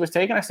if the seat was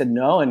taken. I said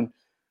no, and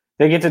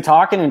they get to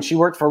talking, and she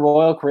worked for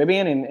Royal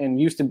Caribbean and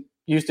used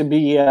to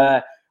be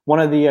one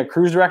of the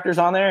cruise directors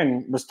on there,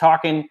 and was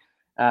talking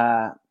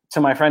to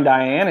my friend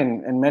Diane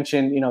and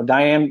mentioned, you know,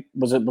 Diane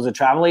was a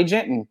travel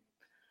agent, and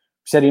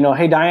said, you know,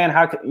 hey Diane,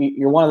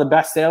 you're one of the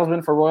best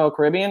salesmen for Royal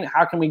Caribbean.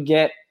 How can we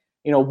get,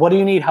 you know, what do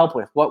you need help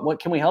with? What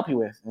can we help you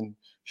with? And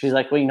she's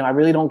like, well, you know, I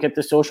really don't get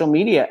the social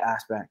media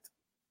aspect.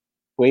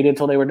 Waited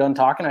till they were done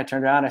talking. I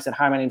turned around and I said,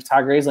 hi, my name's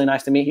Todd Grasley.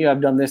 Nice to meet you.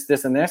 I've done this,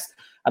 this, and this.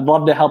 I'd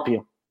love to help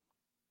you.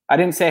 I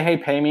didn't say, hey,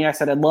 pay me. I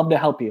said, I'd love to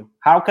help you.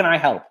 How can I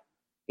help?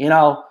 You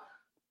know,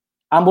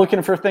 I'm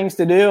looking for things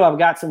to do. I've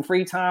got some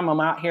free time.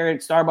 I'm out here at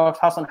Starbucks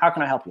hustling. How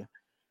can I help you?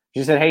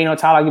 She said, hey, you know,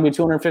 Todd, I'll give you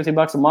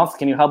 $250 a month.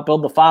 Can you help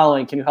build the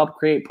following? Can you help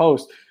create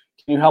posts?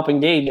 Can you help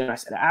engage? And I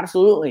said,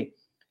 absolutely.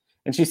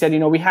 And she said, you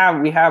know, we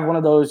have one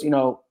of those, you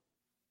know,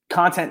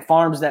 content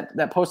farms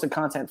that posted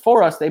content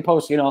for us. They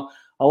post, you know,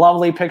 a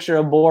lovely picture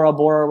of Bora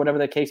Bora, whatever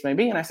the case may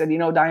be. And I said, you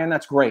know, Diane,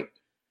 that's great.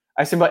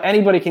 I said, but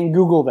anybody can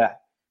Google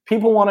that.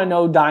 People want to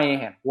know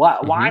Diane.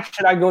 Why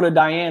should I go to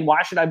Diane?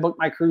 Why should I book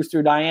my cruise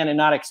through Diane and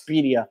not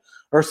Expedia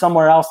or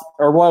somewhere else,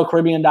 or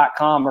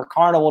RoyalCaribbean.com or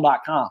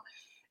Carnival.com?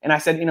 And I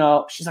said, you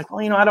know, she's like,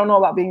 well, you know, I don't know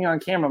about being on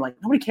camera. I'm like,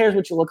 nobody cares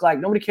what you look like.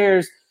 Nobody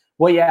cares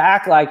what you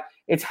act like.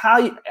 It's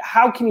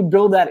how can you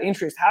build that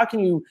interest? How can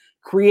you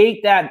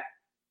create that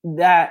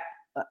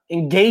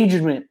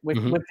engagement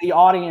with the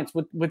audience,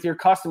 with your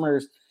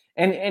customers?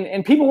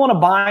 And people want to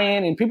buy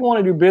in, and people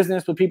want to do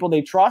business with people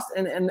they trust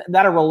and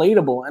that are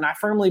relatable. And I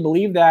firmly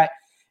believe that.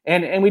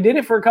 And we did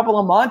it for a couple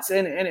of months,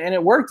 and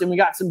it worked, and we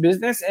got some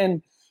business.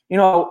 And, you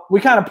know, we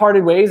kind of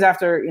parted ways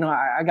after, you know,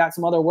 I got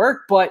some other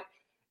work, but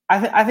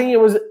I think it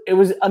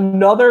was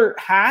another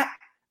hat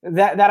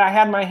that I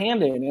had my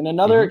hand in, and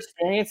another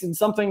experience, and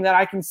something that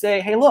I can say,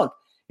 hey, look,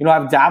 you know,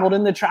 I've dabbled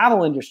in the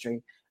travel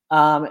industry.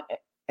 And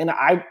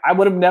I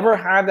would have never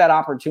had that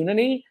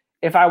opportunity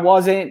if I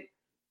wasn't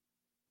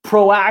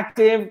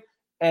proactive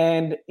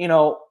and,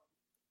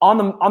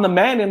 on the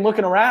mend and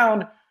looking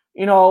around,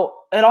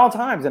 at all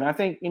times. And I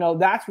think,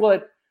 that's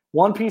what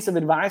one piece of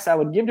advice I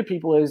would give to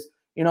people is,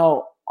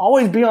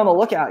 always be on the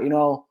lookout.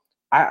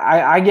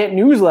 I get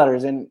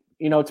newsletters and,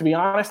 to be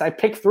honest, I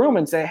pick through them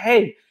and say,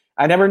 hey,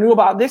 I never knew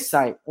about this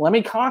site. Let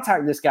me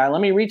contact this guy.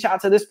 Let me reach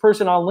out to this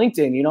person on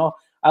LinkedIn.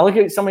 I look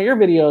at some of your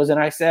videos and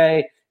I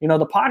say,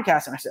 the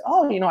podcast, and I say,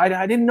 oh,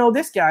 I didn't know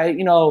this guy,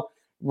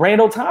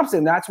 Randall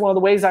Thompson. That's one of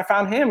the ways I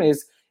found him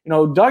is,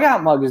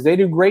 dugout mugs. They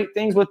do great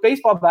things with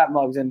baseball bat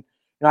mugs. And,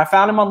 I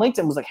found him on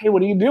LinkedIn, was like, hey,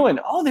 what are you doing?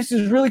 Oh, this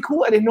is really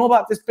cool. I didn't know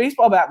about this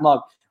baseball bat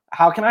mug.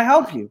 How can I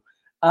help you?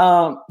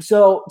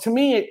 So to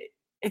me,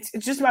 it's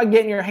just about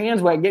getting your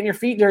hands wet, getting your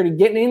feet dirty,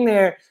 getting in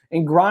there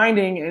and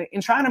grinding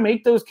and trying to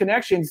make those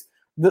connections.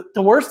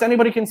 The worst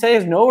anybody can say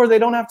is no, or they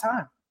don't have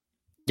time.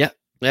 Yeah,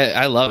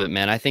 I love it,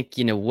 man. I think,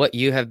 what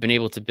you have been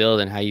able to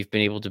build and how you've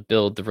been able to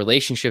build the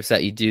relationships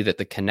that you do, that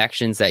the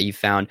connections that you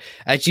found,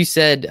 as you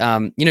said,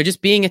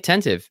 just being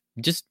attentive,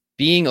 just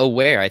being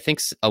aware. I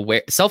think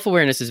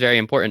self-awareness is very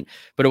important,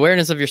 but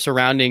awareness of your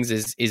surroundings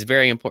is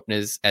very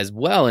important as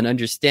well. And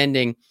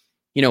understanding,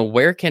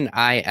 where can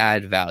I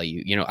add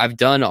value? I've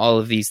done all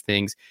of these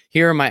things.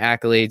 Here are my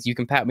accolades. You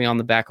can pat me on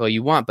the back all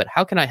you want, but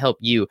how can I help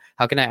you?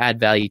 How can I add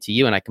value to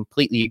you? And I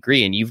completely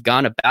agree. And you've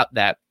gone about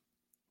that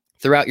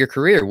throughout your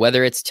career,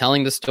 whether it's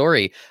telling the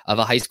story of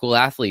a high school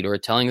athlete or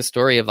telling the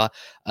story of an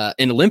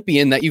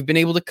Olympian that you've been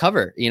able to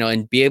cover,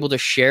 and be able to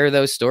share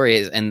those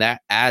stories. And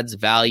that adds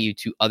value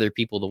to other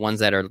people, the ones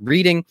that are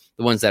reading,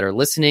 the ones that are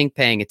listening,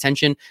 paying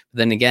attention. But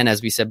then again,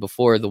 as we said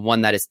before, the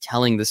one that is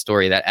telling the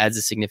story, that adds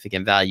a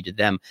significant value to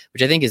them,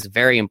 which I think is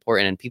very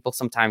important. And people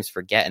sometimes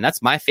forget. And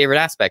that's my favorite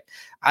aspect.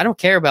 I don't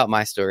care about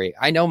my story.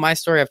 I know my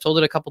story. I've told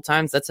it a couple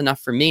times. That's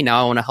enough for me.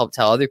 Now I want to help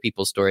tell other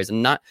people's stories,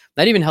 and not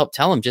even help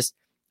tell them, just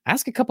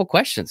ask a couple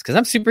questions, because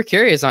I'm super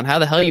curious on how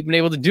the hell you've been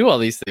able to do all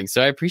these things.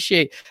 So I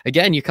appreciate,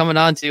 again, you coming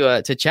on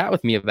to chat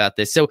with me about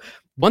this. So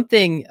one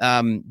thing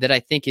that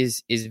I think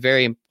is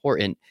very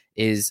important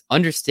is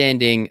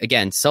understanding,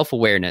 again,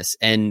 self-awareness.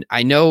 And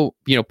I know,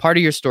 part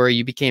of your story,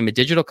 you became a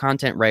digital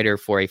content writer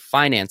for a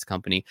finance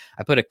company.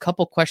 I put a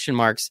couple question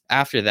marks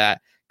after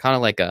that, kind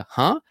of like a,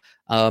 huh?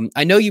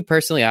 I know you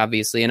personally,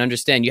 obviously, and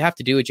understand you have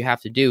to do what you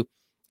have to do.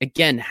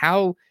 Again,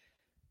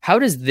 how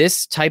does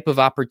this type of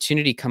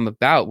opportunity come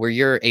about where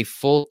you're a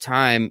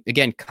full-time,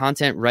 again,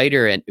 content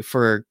writer and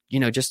for,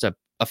 just a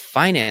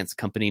finance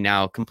company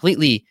now,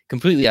 completely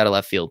out of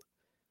left field?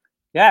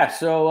 Yeah.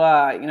 So,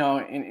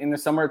 in the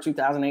summer of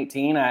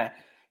 2018, I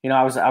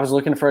was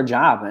looking for a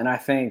job, and I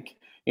think,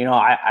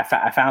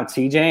 I found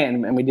TJ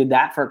and we did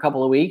that for a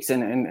couple of weeks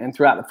and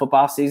throughout the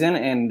football season.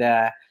 And,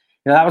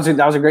 that was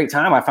a great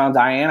time. I found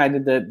Diane. I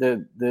did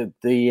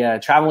the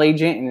travel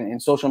agent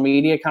and social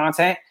media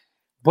content.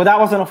 But that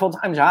wasn't a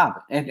full-time job.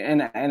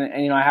 And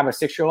I have a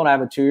 6-year-old, I have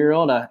a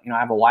 2-year-old, I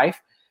have a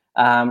wife.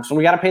 So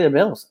we got to pay the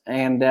bills.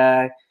 And,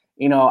 I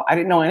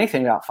didn't know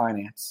anything about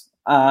finance.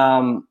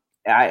 And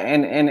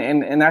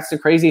that's the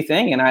crazy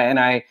thing. And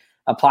I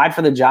applied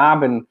for the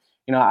job, and,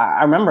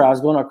 I remember I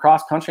was going to a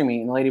cross-country meet,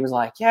 and the lady was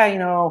like, yeah,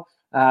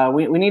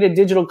 we need a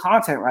digital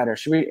content writer.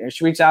 She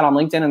reached out on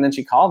LinkedIn, and then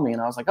she called me,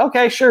 and I was like,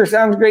 okay, sure.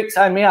 Sounds great.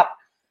 Sign me up.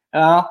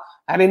 I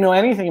didn't know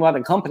anything about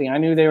the company. I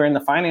knew they were in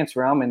the finance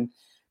realm, and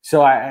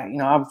so I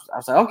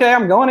was like, okay,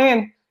 I'm going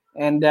in,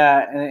 and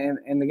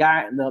the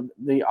guy,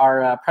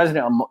 our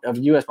president of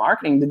U.S.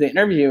 marketing did the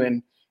interview,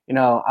 and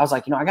I was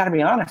like, I got to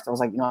be honest, I was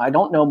like, I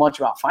don't know much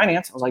about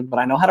finance. I was like, but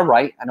I know how to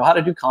write, I know how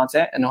to do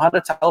content, I know how to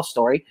tell a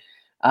story.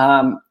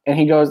 And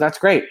he goes, that's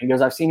great. He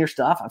goes, I've seen your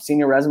stuff, I've seen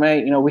your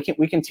resume.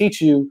 We can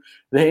teach you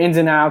the ins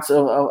and outs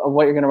of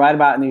what you're going to write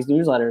about in these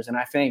newsletters. And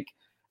I think,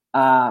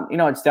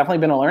 it's definitely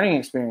been a learning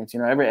experience.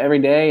 Every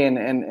day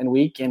and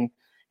week and.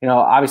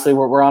 Obviously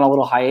we're on a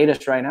little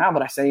hiatus right now,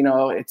 but I say,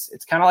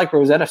 it's kind of like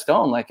Rosetta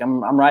Stone. Like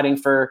I'm writing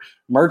for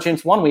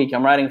merchants one week.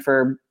 I'm writing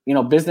for,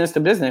 business to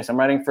business. I'm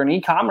writing for an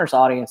e-commerce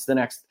audience the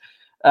next.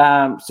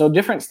 So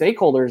different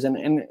stakeholders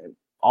and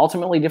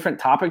ultimately different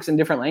topics and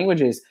different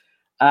languages.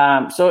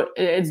 So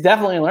it's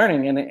definitely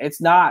learning, and it's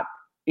not,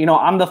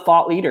 I'm the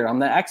thought leader. I'm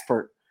the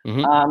expert.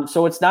 Mm-hmm.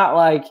 So it's not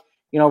like,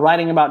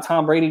 writing about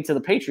Tom Brady to the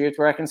Patriots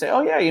where I can say,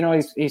 oh yeah,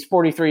 he's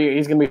 43.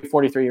 He's going to be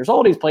 43 years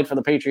old. He's played for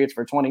the Patriots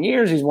for 20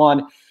 years. He's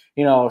won,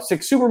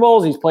 6 Super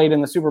Bowls. He's played in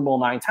the Super Bowl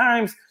 9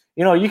 times.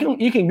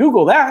 You can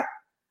Google that,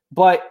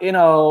 but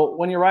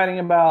when you're writing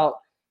about,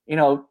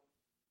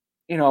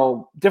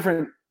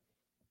 different,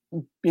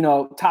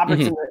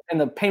 topics mm-hmm. in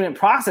the payment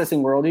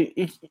processing world,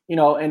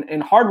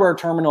 and hardware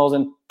terminals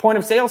and point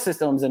of sale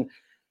systems, and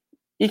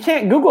you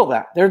can't Google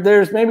that.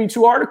 There's maybe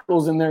 2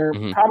 articles, and they're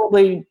mm-hmm.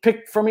 probably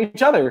picked from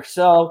each other.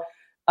 So,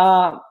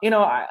 I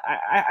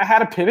had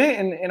to pivot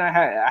and I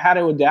had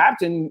to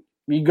adapt, and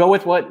you go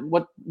with what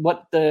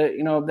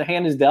the the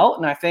hand is dealt.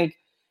 And I think,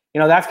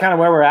 that's kind of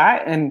where we're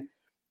at. And,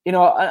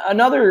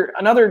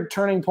 another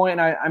turning point,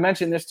 and I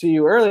mentioned this to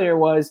you earlier,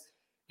 was,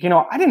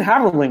 I didn't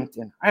have a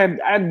LinkedIn. I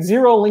had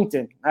 0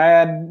 LinkedIn. I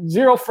had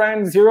 0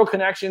 friends, 0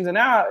 connections, and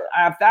now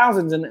I have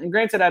thousands. And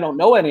granted, I don't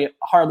know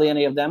hardly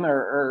any of them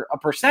or a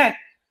percent.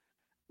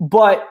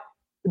 But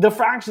the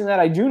fraction that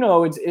I do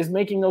know is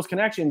making those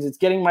connections. It's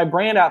getting my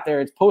brand out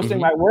there. It's posting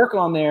my work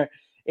on there.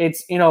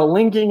 It's,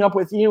 linking up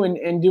with you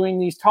and doing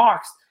these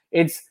talks.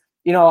 It's,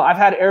 I've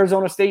had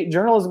Arizona State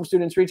journalism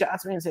students reach out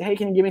to me and say, hey,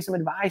 can you give me some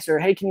advice? Or,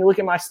 hey, can you look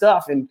at my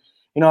stuff? And,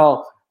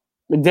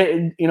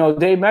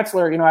 Dave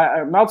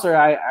Meltzer,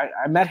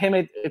 I met him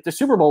at the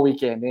Super Bowl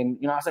weekend. And,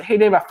 I was like, hey,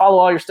 Dave, I follow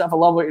all your stuff. I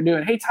love what you're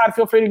doing. Hey, Todd,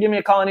 feel free to give me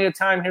a call any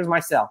time. Here's my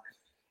cell.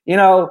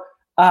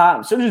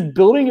 So just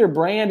building your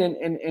brand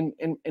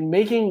and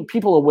making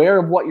people aware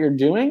of what you're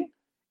doing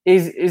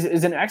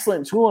is an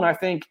excellent tool. And I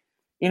think,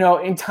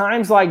 in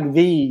times like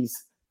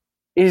these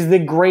is the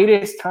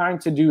greatest time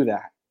to do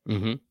that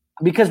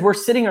because we're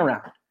sitting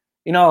around,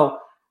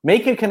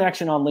 make a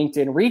connection on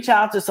LinkedIn, reach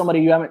out to somebody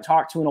you haven't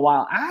talked to in a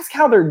while, ask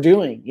how they're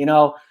doing.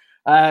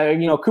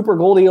 Cooper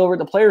Goldie over at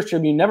the Players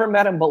Tribune, never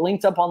met him, but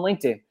linked up on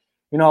LinkedIn.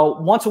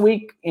 Once a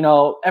week,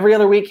 every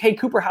other week, hey,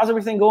 Cooper, how's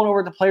everything going over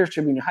at the Players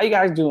Tribune? How you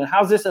guys doing?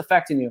 How's this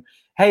affecting you?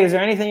 Hey, is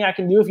there anything I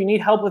can do? If you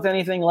need help with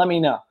anything, let me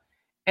know.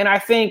 And I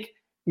think,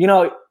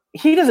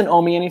 he doesn't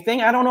owe me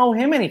anything. I don't owe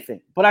him anything.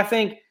 But I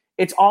think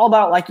it's all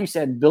about, like you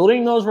said,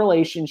 building those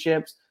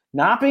relationships,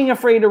 not being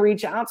afraid to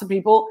reach out to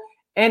people,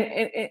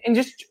 and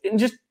just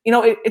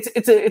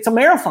it's a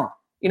marathon.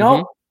 You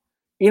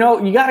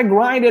got to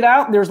grind it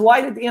out. There's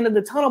light at the end of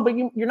the tunnel, but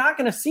you're not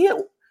going to see it.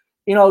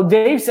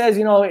 Dave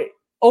says,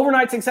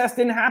 overnight success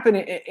didn't happen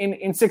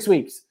in 6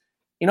 weeks.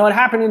 It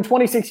happened in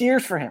 26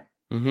 years for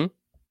him.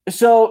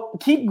 So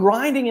keep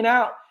grinding it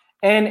out.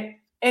 And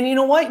you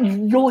know what?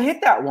 You'll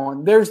hit that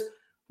one.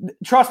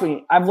 Trust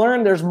me, I've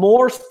learned there's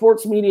more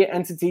sports media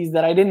entities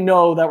that I didn't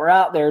know that were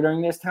out there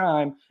during this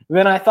time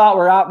than I thought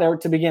were out there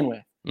to begin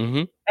with.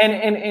 And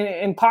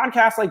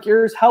podcasts like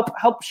yours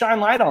help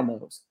shine light on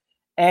those.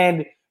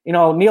 And,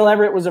 Neil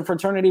Everett is a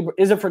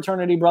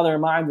fraternity brother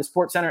of mine, the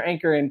Sports Center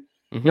anchor. And,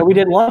 we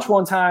did lunch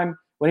one time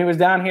when he was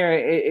down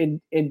here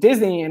at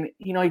Disney, and,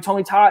 he told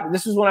me, Todd,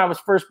 this is when I was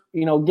first,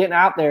 getting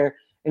out there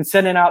and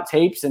sending out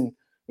tapes and,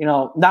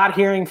 not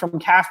hearing from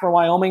Casper,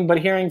 Wyoming, but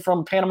hearing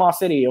from Panama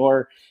City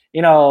or,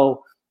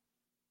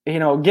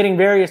 getting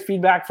various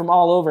feedback from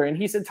all over. And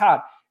he said, Todd,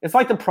 it's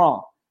like the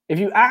prom. If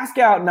you ask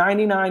out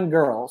 99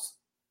 girls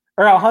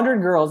or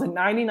 100 girls and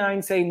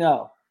 99 say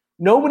no,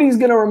 nobody's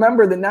going to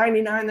remember the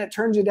 99 that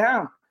turned you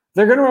down.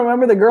 They're going to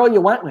remember the girl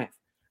you went with.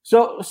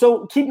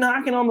 So keep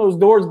knocking on those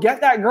doors,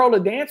 get that girl to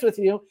dance with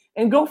you,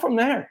 and go from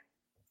there.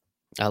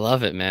 I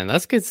love it, man.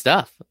 That's good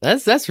stuff.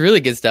 That's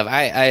really good stuff.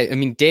 I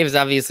mean, Dave is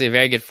obviously a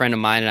very good friend of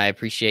mine, and I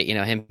appreciate,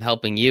 him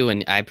helping you,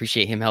 and I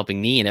appreciate him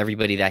helping me and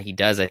everybody that he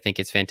does. I think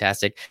it's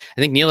fantastic.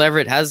 I think Neil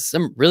Everett has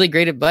some really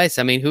great advice.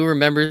 I mean, who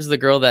remembers the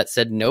girl that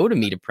said no to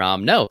me to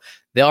prom? No,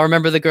 they all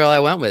remember the girl I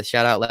went with.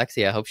 Shout out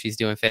Lexi. I hope she's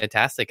doing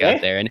fantastic out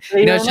there. And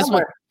it's just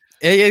one,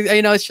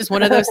 it's just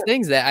one of those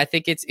things that I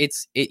think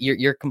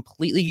you're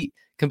completely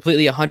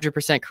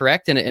 100%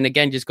 correct. And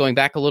again, just going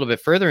back a little bit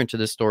further into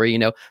the story,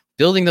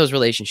 building those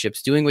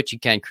relationships, doing what you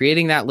can,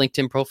 creating that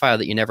LinkedIn profile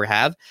that you never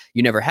had,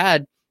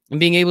 and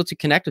being able to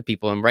connect with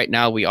people. And right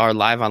now we are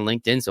live on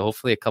LinkedIn. So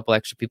hopefully a couple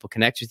extra people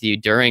connect with you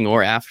during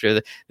or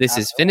after this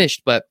is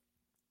finished. But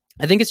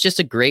I think it's just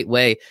a great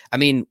way. I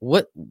mean,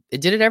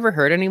 did it ever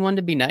hurt anyone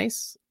to be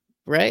nice?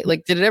 Right?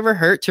 Like, did it ever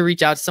hurt to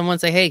reach out to someone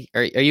and say, hey,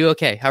 are you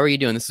okay? How are you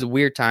doing? This is a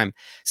weird time.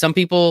 Some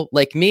people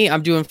like me,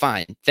 I'm doing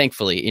fine.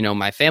 Thankfully,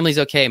 my family's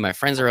okay. My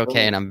friends are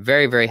okay. And I'm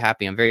very, very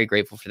happy. I'm very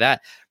grateful for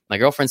that. My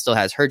girlfriend still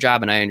has her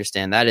job, and I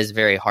understand that is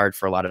very hard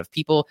for a lot of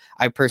people.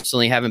 I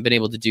personally haven't been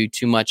able to do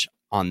too much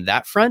on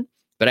that front,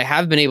 but I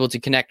have been able to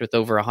connect with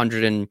over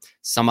 100 and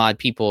some odd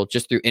people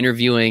just through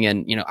interviewing.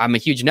 And, I'm a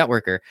huge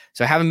networker,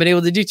 so I haven't been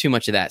able to do too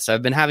much of that. So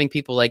I've been having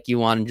people like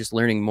you on and just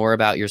learning more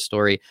about your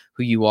story,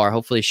 who you are,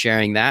 hopefully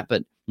sharing that.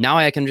 But now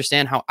I can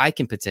understand how I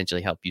can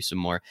potentially help you some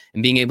more,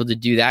 and being able to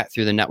do that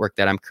through the network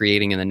that I'm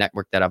creating and the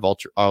network that I've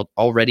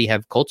already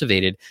have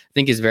cultivated, I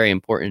think is very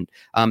important.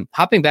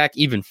 Hopping back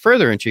even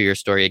further into your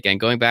story again,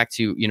 going back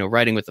to,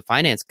 writing with the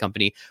finance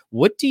company,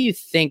 how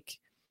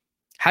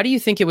do you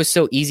think it was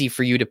so easy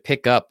for you to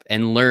pick up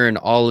and learn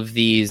all of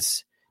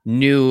these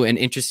new and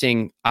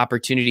interesting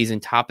opportunities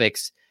and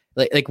topics?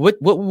 Like what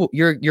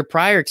your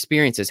prior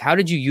experiences, how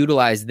did you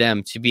utilize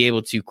them to be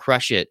able to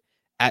crush it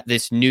at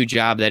this new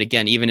job that,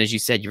 again, even as you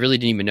said, you really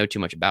didn't even know too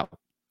much about?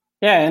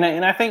 Yeah.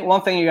 And I think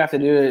one thing you have to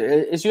do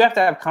is you have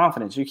to have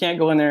confidence. You can't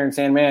go in there and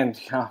say, man,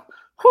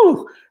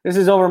 this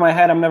is over my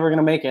head. I'm never going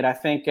to make it. I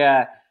think,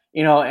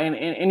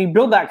 and you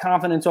build that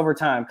confidence over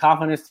time.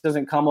 Confidence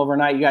doesn't come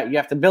overnight. You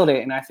have to build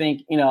it. And I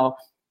think,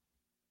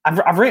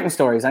 I've written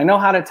stories. I know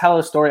how to tell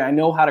a story. I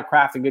know how to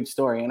craft a good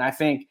story. And I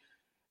think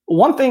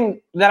one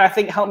thing that I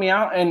think helped me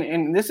out,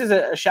 and this is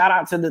a shout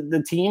out to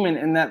the team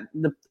and that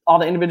all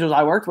the individuals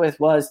I worked with,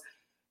 was,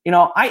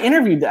 I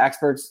interviewed the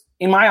experts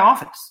in my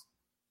office.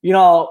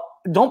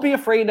 Don't be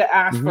afraid to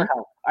ask for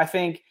help. I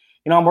think,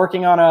 I'm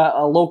working on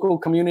a local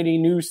community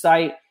news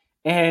site,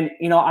 and,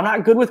 I'm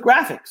not good with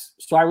graphics.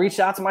 So I reached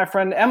out to my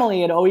friend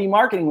Emily at OE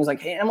Marketing, was like,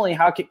 hey, Emily,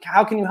 how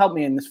can you help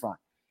me in this front?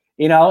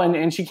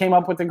 And she came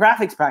up with the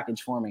graphics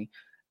package for me.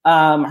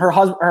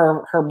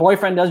 her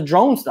boyfriend does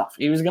drone stuff.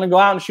 He was going to go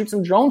out and shoot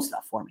some drone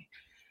stuff for me.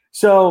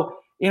 So,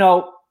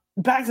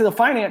 back to the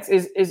finance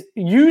is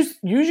use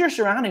your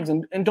surroundings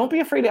and don't be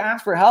afraid to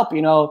ask for help.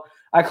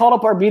 I called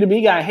up our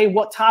B2B guy. Hey,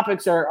 what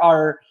topics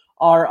are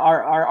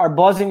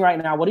buzzing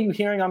right now? What are you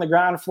hearing on the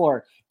ground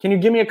floor? Can you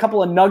give me a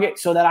couple of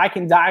nuggets so that I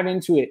can dive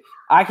into it?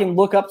 I can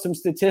look up some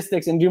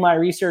statistics and do my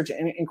research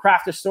and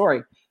craft a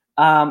story.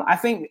 I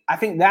think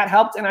that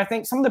helped. And I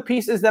think some of the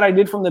pieces that I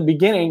did from the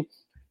beginning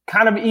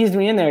kind of eased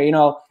me in there.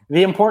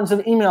 The importance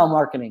of email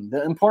marketing,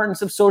 the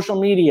importance of social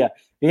media,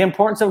 the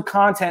importance of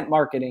content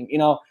marketing,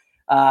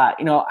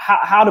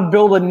 how to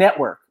build a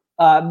network.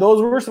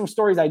 Those were some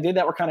stories I did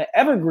that were kind of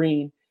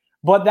evergreen,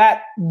 but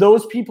that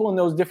those people in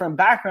those different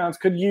backgrounds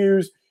could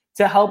use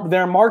to help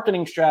their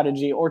marketing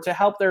strategy or to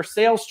help their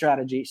sales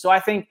strategy. So I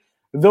think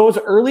those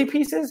early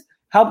pieces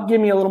helped give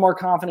me a little more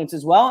confidence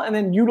as well. And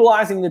then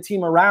utilizing the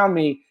team around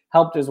me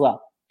helped as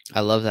well.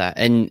 I love that.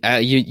 And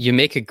you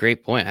make a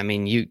great point. I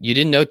mean, you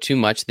didn't know too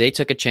much. They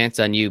took a chance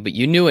on you, but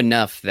you knew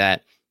enough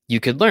that you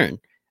could learn.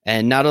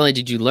 And not only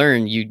did you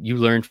learn, you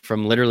learned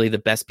from literally the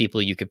best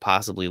people you could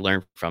possibly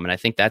learn from. And I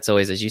think that's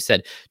always, as you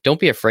said, don't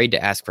be afraid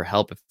to ask for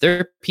help. If there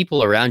are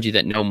people around you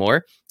that know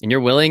more and they're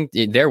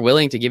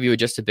willing to give you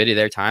just a bit of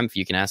their time, if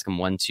you can ask them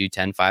 1, 2,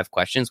 10, 5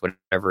 questions,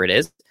 whatever it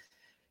is,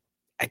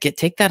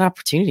 take that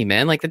opportunity,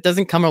 man. Like, that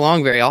doesn't come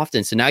along very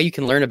often. So now you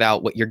can learn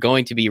about what you're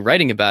going to be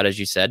writing about, as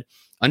you said,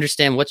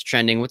 understand what's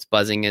trending, what's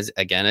buzzing, as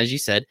you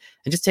said,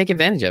 and just take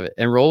advantage of it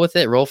and roll with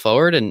it, roll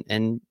forward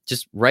and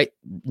just write.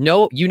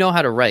 You know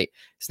how to write.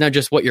 It's not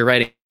just what you're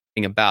writing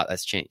about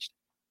that's changed.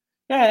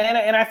 Yeah.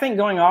 And I think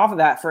going off of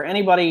that for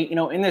anybody,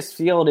 in this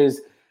field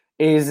is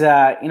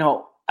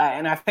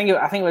and I think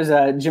it was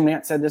Jim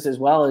Nantz said this as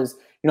well, is,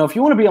 if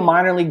you want to be a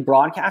minor league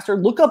broadcaster,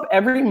 look up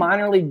every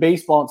minor league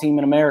baseball team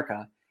in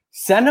America,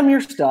 send them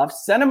your stuff,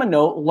 send them a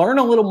note, learn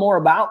a little more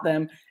about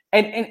them,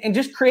 and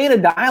just create a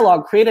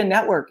dialogue, create a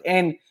network.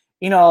 And,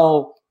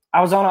 I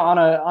was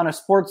on a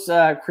sports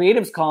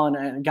creatives call,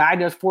 and a guy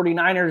does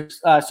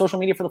 49ers social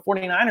media for the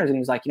 49ers. And he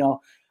was like,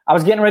 I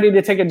was getting ready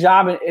to take a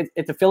job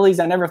at the Phillies.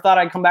 I never thought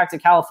I'd come back to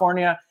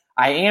California.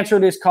 I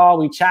answered his call.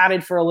 We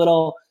chatted for a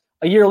little.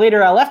 A year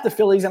later, I left the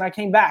Phillies and I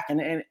came back,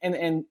 and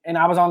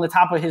I was on the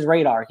top of his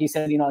radar. He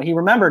said, he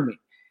remembered me.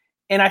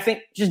 And I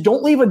think just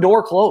don't leave a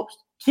door closed.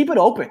 Keep it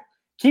open.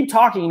 Keep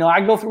talking.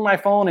 I go through my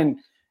phone, and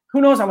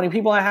who knows how many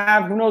people I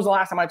have, who knows the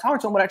last time I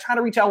talked to them, but I try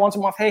to reach out once a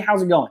month. Hey,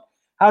 how's it going?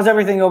 How's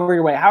everything over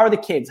your way? How are the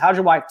kids? How's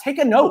your wife? Take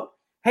a note.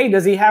 Hey,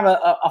 does he have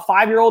a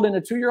 5-year-old and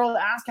a 2-year-old?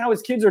 Ask how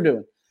his kids are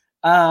doing.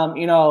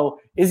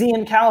 Is he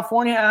in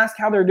California? Ask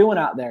how they're doing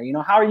out there.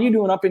 How are you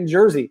doing up in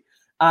Jersey?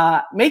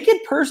 Make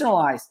it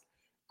personalized.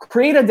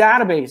 Create a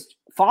database.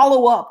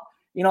 Follow up.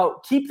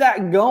 Keep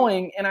that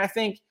going. And I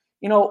think,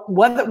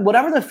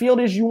 whatever the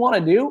field is you want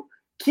to do,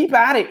 keep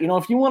at it.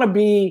 If you want to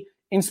be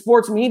in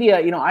sports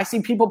media, I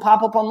see people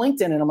pop up on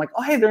LinkedIn and I'm like,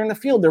 oh, hey, they're in the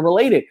field. They're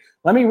related.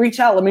 Let me reach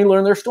out. Let me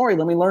learn their story.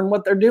 Let me learn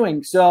what they're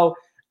doing. So,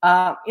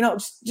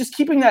 just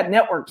keeping that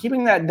network,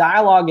 keeping that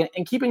dialogue,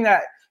 and keeping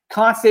that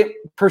constant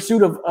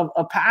pursuit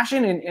of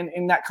passion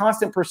and that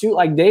constant pursuit,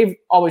 like Dave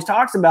always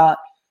talks about,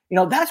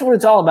 that's what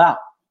it's all about.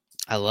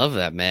 I love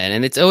that, man.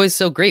 And it's always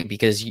so great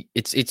because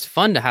it's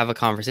fun to have a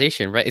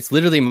conversation, right? It's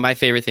literally my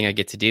favorite thing I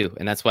get to do.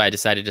 And that's why I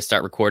decided to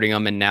start recording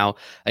them. And now,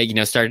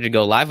 started to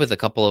go live with a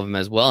couple of them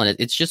as well. And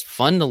it's just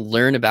fun to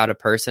learn about a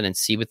person and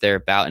see what they're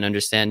about and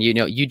understand,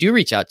 you do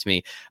reach out to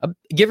me,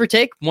 give or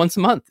take once a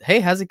month. Hey,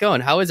 how's it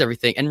going? How is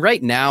everything? And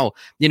right now,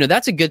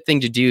 that's a good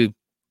thing to do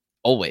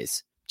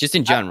always, just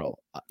in general.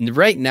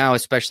 Right now,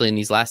 especially in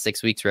these last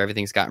 6 weeks where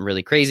everything's gotten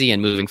really crazy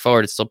and moving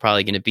forward, it's still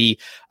probably going to be,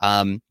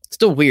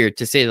 still weird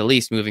to say the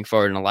least moving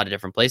forward in a lot of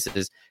different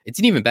places. It's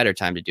an even better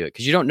time to do it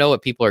because you don't know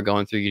what people are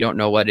going through. You don't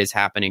know what is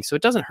happening. So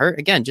it doesn't hurt.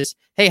 Again, just,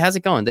 hey, how's it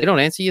going? They don't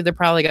answer you. They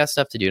probably got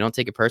stuff to do. Don't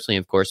take it personally,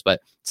 of course,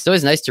 but it's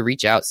always nice to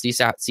reach out,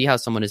 see how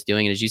someone is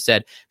doing. And as you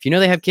said, if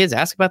they have kids,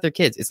 ask about their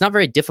kids. It's not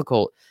very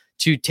difficult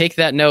to take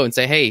that note and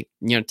say, hey,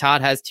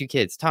 Todd has 2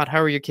 kids. Todd, how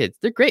are your kids?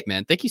 They're great,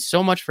 man. Thank you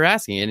so much for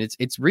asking. And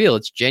it's real.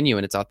 It's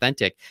genuine. It's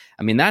authentic.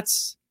 I mean,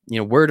 that's,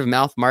 word of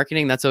mouth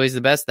marketing. That's always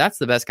the best. That's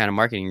the best kind of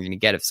marketing you're going to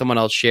get if someone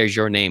else shares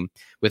your name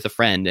with a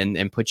friend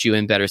and puts you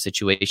in better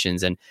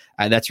situations. And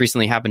that's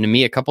recently happened to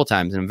me a couple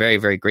times. And I'm very,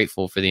 very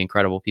grateful for the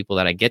incredible people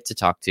that I get to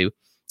talk to.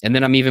 And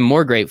then I'm even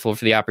more grateful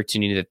for the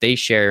opportunity that they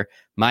share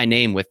my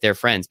name with their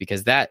friends,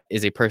 because that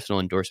is a personal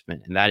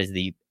endorsement. And that is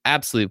the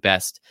absolute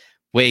best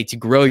way to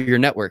grow your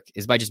network,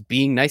 is by just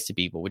being nice to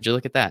people. Would you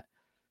look at that?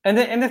 And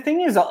the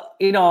thing is,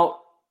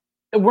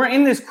 we're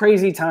in this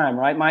crazy time,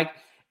 right, Mike?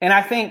 And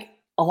I think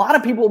a lot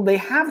of people, they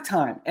have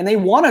time and they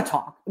want to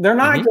talk. They're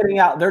not getting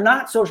out. They're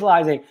not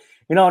socializing.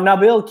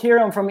 Nabil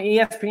Kiram from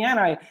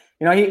ESPN,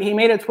 he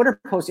made a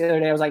Twitter post the other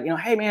day. I was like,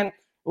 hey, man,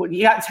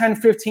 you got 10,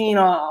 15,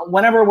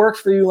 whenever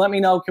works for you, let me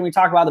know. Can we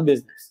talk about the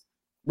business?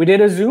 We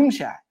did a Zoom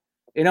chat,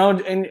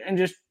 and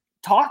just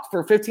talked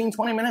for 15,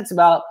 20 minutes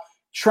about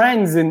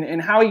trends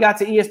and how he got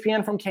to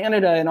ESPN from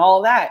Canada and all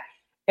of that.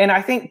 And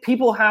I think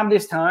people have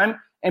this time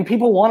and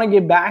people want to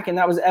give back. And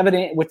that was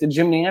evident with the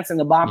Jim Nantz and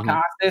the Bob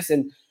Costas.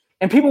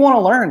 and people want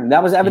to learn.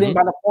 That was evident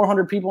by the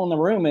 400 people in the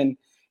room. And,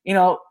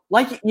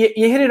 like you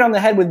hit it on the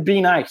head with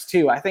be nice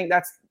too. I think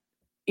that's,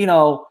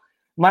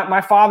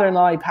 my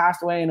father-in-law, he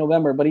passed away in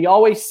November, but he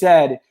always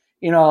said,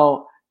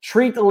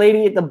 treat the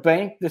lady at the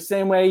bank the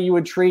same way you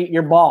would treat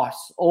your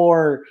boss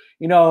or,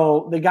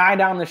 the guy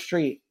down the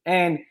street.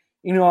 And,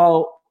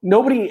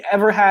 nobody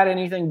ever had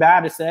anything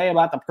bad to say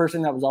about the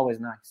person that was always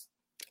nice.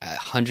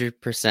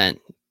 100%.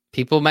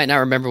 People might not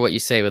remember what you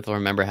say, but they'll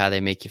remember how they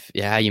make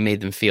you, how you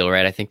made them feel,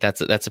 right? I think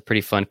that's a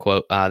pretty fun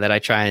quote that I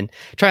try and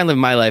live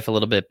my life a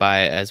little bit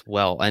by as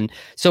well. And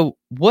so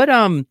what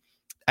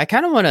I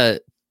kind of want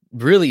to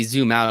really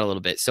zoom out a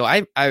little bit. So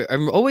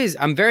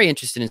I'm very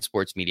interested in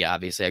sports media.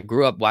 Obviously, I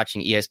grew up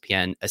watching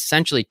ESPN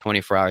essentially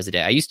 24 hours a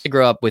day. I used to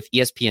grow up with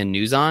ESPN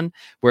News on,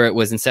 where it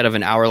was instead of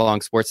an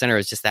hour-long Sports Center, it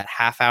was just that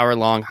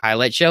half-hour-long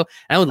highlight show.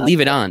 And I would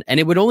leave it on, and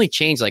it would only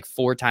change like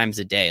 4 times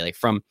a day, like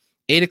from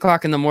 8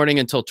 o'clock in the morning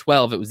until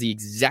 12. It was the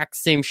exact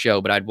same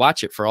show, but I'd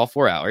watch it for all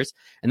 4 hours,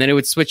 and then it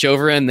would switch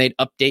over, and they'd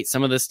update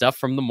some of the stuff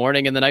from the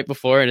morning and the night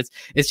before, and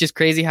it's just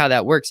crazy how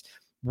that works.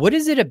 What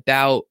is it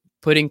about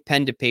putting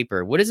pen to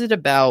paper? What is it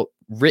about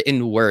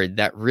written word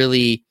that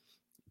really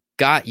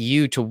got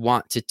you to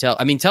want to tell?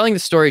 I mean, telling the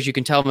stories, you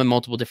can tell them in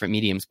multiple different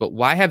mediums, but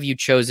why have you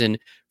chosen,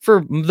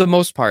 for the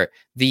most part,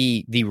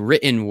 the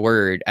written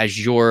word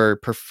as your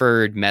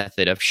preferred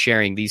method of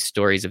sharing these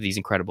stories of these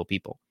incredible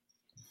people?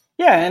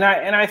 Yeah,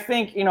 and I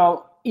think,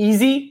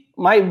 easy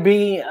might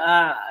be,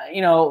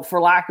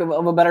 for lack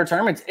of a better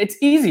term, it's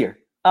easier.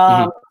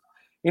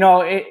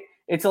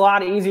 It's a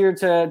lot easier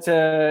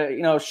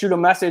to shoot a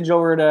message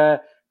over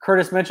to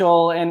Curtis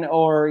Mitchell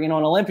or an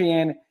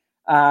Olympian,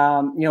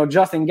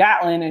 Justin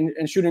Gatlin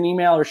and shoot an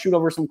email or shoot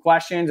over some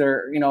questions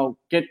or,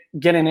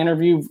 get an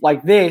interview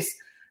like this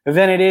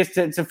than it is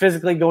to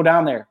physically go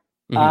down there.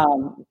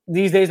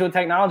 These days with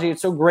technology,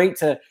 it's so great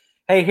to,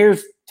 hey,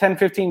 here's 10,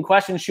 15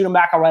 questions, shoot them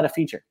back, I'll write a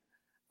feature.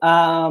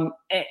 And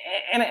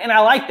I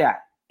like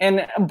that.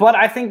 But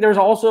I think there's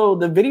also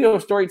the video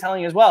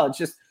storytelling as well. It's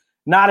just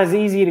not as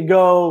easy to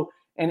go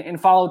and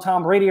follow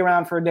Tom Brady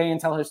around for a day and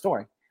tell his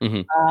story.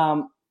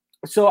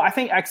 So I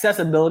think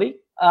accessibility,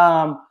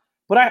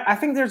 but I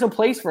think there's a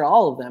place for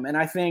all of them. And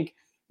I think,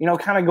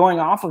 kind of going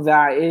off of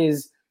that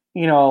is,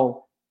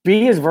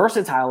 be as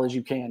versatile as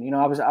you can.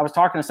 I was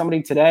talking to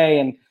somebody today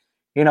and,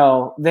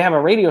 they have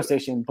a radio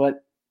station,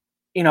 but,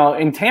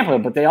 in Tampa,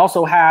 but they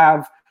also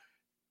have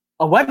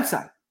a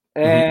website.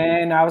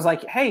 And I was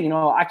like, hey,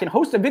 I can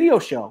host a video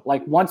show.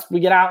 Like once we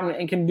get out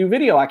and can do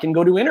video, I can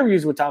go do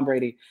interviews with Tom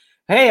Brady.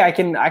 Hey, I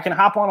can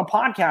hop on a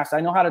podcast.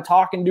 I know how to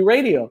talk and do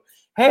radio.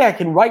 Hey, I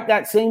can write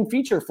that same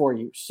feature for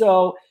you.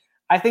 So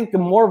I think the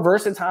more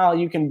versatile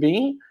you can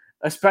be,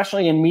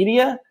 especially in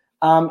media,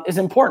 is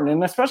important.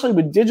 And especially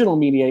with digital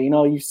media,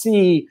 you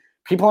see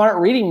people aren't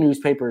reading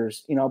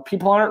newspapers.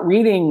 People aren't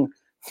reading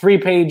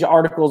 3-page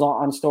articles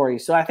on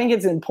stories. So I think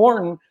it's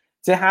important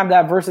to have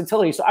that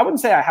versatility. So I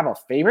wouldn't say I have a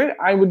favorite.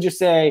 I would just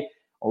say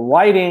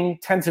writing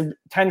tends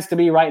to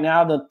be right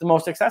now the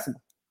most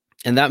accessible.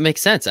 And that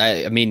makes sense.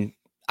 I mean,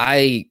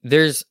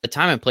 there's a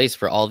time and place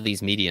for all of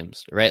these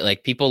mediums, right?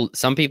 Like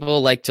some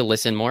people like to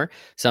listen more.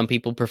 Some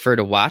people prefer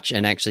to watch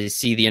and actually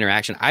see the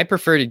interaction. I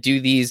prefer to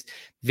do these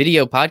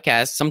video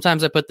podcasts.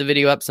 Sometimes I put the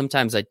video up,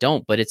 sometimes I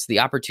don't, but it's the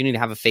opportunity to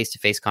have a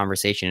face-to-face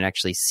conversation and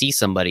actually see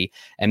somebody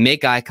and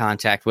make eye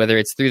contact, whether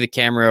it's through the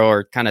camera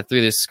or kind of through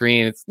the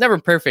screen. It's never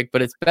perfect,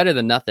 but it's better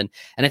than nothing.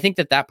 And I think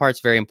that part's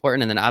very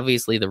important. And then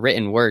obviously the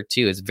written word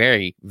too is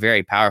very,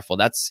 very powerful.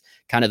 That's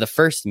kind of the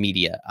first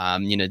media,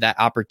 that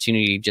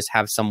opportunity to just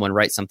have someone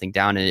write something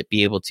down and it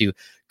be able to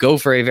go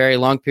for a very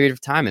long period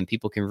of time and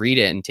people can read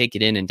it and take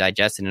it in and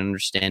digest it and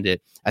understand it,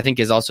 I think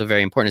is also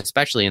very important,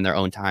 especially in their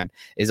own time,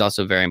 is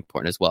also very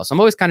important as well. So I'm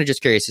always kind of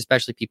just curious,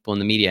 especially people in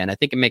the media. And I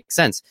think it makes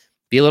sense.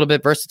 Be a little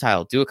bit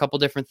versatile, do a couple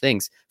different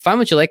things. Find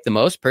what you like the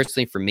most.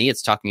 Personally, for me,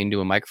 it's talking into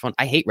a microphone.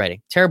 I hate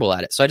writing, terrible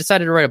at it. So I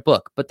decided to write a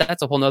book, but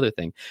that's a whole nother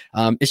thing.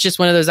 It's just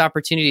one of those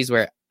opportunities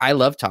where I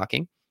love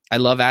talking. I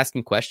love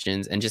asking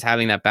questions, and just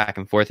having that back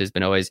and forth has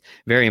been always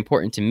very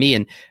important to me.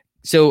 And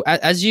so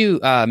as you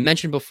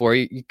mentioned before,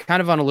 you're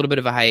kind of on a little bit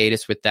of a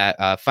hiatus with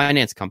that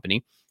finance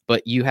company,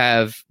 but you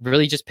have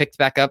really just picked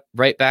back up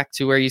right back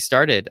to where you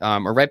started,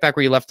 or right back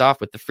where you left off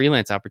with the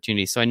freelance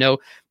opportunity. So I know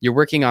you're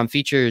working on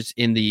features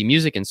in the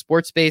music and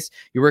sports space.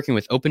 You're working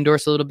with Open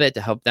Doors a little bit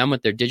to help them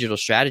with their digital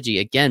strategy.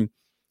 Again,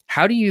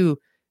 how do you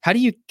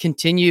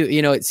continue?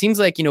 It seems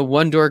like,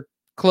 one door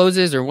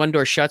closes or one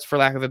door shuts, for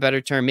lack of a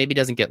better term, maybe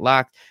doesn't get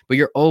locked, but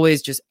you're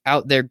always just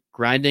out there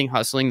grinding,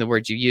 hustling, the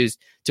words you use,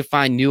 to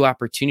find new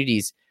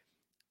opportunities.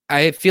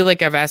 I feel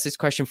like I've asked this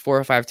question 4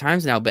 or 5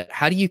 times now, but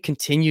how do you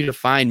continue to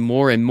find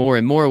more and more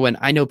and more when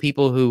I know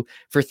people who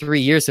for 3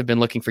 years have been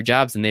looking for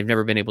jobs and they've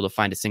never been able to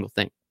find a single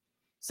thing?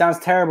 Sounds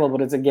terrible, but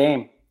it's a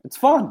game. It's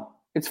fun.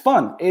 It's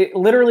fun. It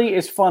literally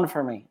is fun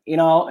for me,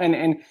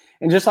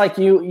 and just like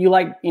you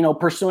like,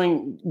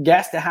 pursuing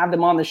guests to have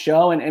them on the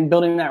show and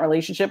building that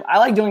relationship. I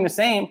like doing the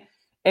same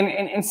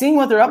and seeing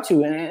what they're up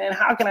to and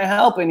how can I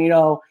help? And,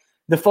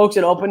 the folks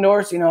at Open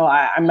Doors,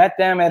 I met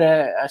them at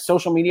a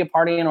social media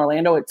party in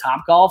Orlando at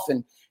Topgolf,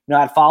 and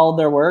I'd followed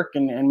their work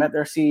and met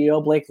their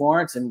CEO, Blake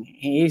Lawrence, and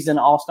he's an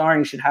all-star,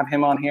 and you should have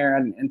him on here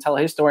and tell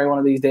his story one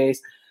of these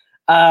days.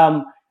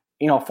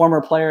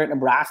 Former player at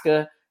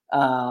Nebraska,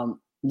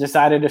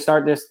 decided to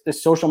start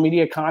this social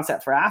media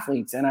concept for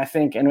athletes, and I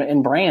think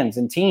and brands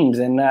and teams,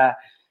 and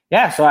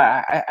so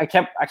I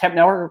kept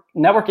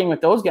networking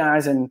with those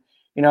guys, and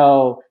he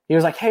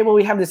was like, hey, well,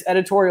 we have this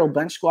editorial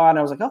bench squad, and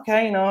I was like,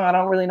 okay, I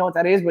don't really know what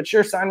that is, but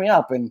sure, sign me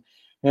up. And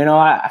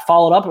I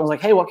followed up and was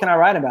like, hey, what can I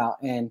write about?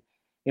 And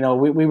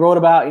we wrote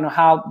about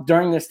how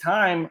during this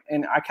time,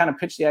 and I kind of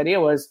pitched the idea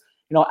was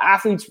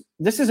athletes,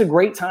 this is a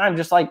great time,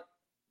 just like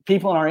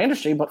people in our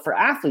industry, but for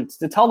athletes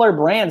to tell their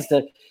brands.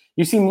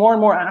 You see more and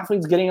more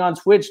athletes getting on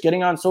Twitch,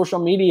 getting on social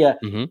media,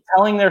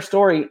 telling their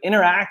story,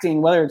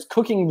 interacting, whether it's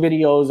cooking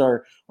videos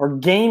or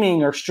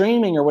gaming or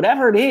streaming or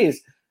whatever it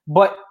is.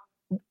 But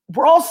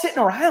we're all sitting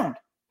around.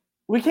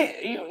 We can't,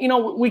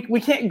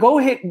 we can't go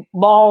hit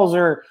balls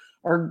or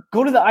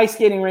go to the ice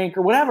skating rink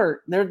or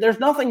whatever. There's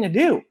nothing to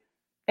do.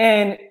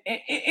 And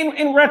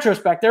in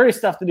retrospect, there is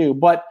stuff to do.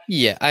 But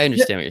yeah, I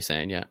understand what you're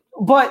saying. Yeah.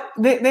 But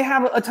they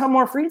have a ton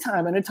more free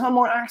time and a ton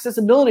more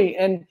accessibility.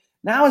 And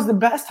now is the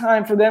best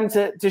time for them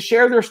to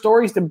share their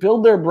stories, to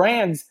build their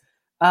brands.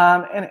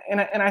 And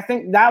I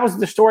think that was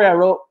the story I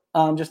wrote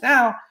just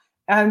now.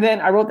 And then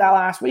I wrote that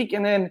last week.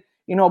 And then,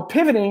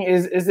 pivoting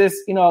is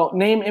this,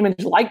 name,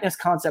 image, likeness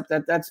concept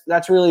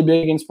that's really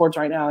big in sports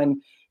right now.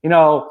 And,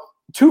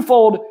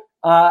 twofold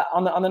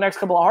on the next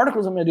couple of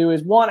articles I'm going to do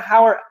is, one,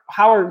 how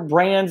are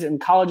brands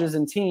and colleges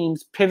and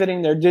teams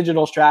pivoting their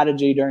digital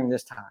strategy during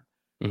this time?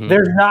 Mm-hmm.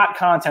 There's not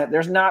content.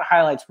 There's not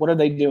highlights. What are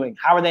they doing?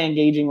 How are they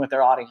engaging with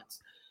their audience?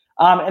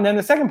 And then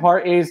the second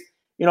part is,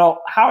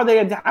 how are they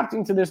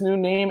adapting to this new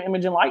name,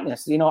 image, and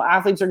likeness?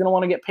 Athletes are going to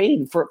want to get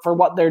paid for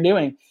what they're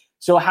doing.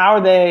 So how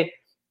are they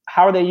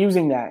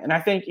using that? And I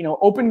think,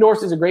 Open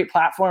Doors is a great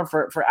platform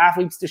for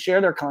athletes to share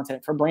their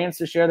content, for brands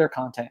to share their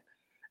content.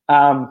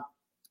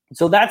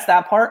 So that's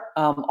that part.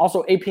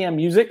 Also APM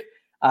Music.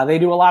 They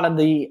do a lot of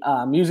the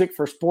music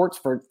for sports,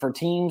 for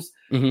teams,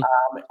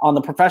 on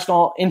the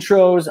professional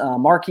intros,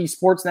 Marquee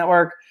Sports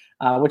Network,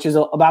 which is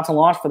about to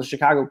launch for the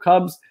Chicago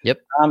Cubs. Yep.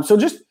 So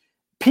just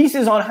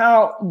pieces on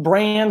how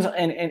brands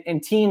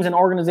and teams and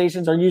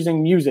organizations are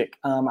using music.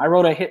 I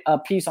wrote a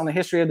piece on the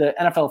history of the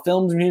NFL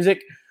Films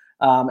music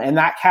and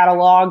that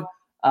catalog.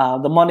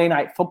 The Monday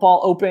Night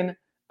Football Open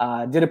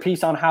did a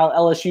piece on how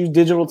LSU's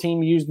digital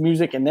team used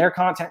music in their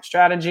content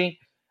strategy.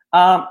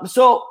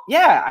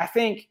 I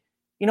think,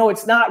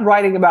 it's not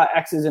writing about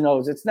X's and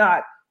O's. It's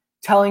not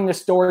telling the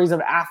stories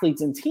of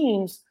athletes and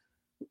teams.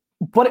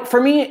 But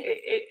for me,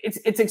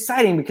 it's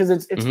exciting because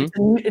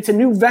it's a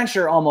new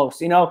venture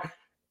almost.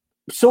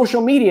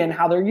 Social media and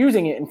how they're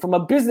using it, and from a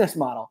business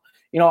model,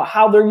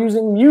 how they're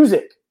using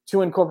music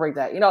to incorporate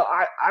that.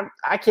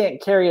 I can't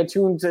carry a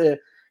tune to,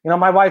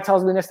 my wife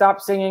tells me to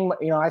stop singing.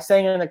 I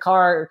sang in the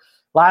car.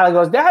 Lila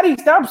goes, "Daddy,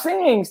 stop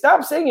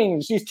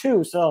singing. She's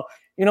 2. So,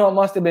 it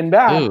must have been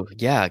bad. Ooh,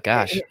 yeah,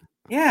 gosh.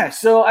 Yeah.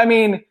 So,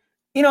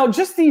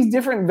 just these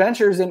different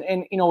ventures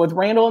and with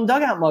Randall and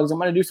Dugout Mugs, I'm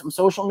going to do some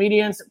social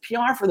media and some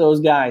PR for those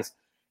guys.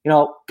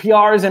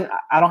 PRs, and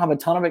I don't have a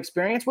ton of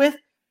experience with,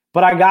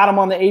 but I got them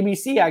on the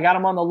ABC. I got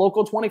them on the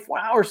local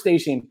 24-hour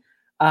station.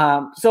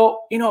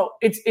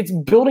 It's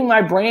building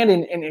my brand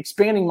and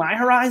expanding my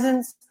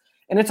horizons.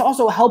 And it's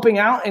also helping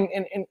out and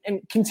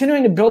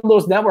continuing to build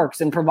those networks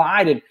and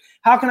provide. And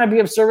how can I be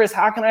of service?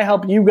 How can I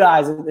help you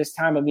guys at this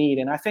time of need?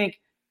 And I think,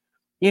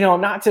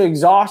 not to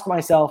exhaust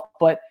myself,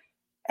 but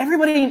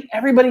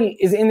everybody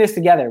is in this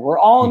together. We're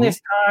all in this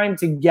time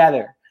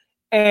together.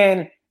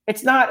 And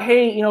it's not,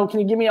 hey, can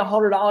you give me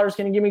 $100?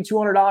 Can you give me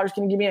 $200?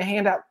 Can you give me a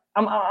handout?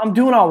 I'm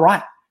doing all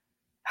right.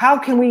 How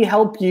can we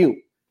help you?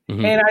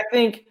 Mm-hmm. And I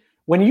think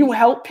when you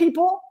help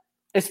people,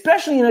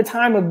 especially in a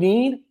time of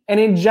need and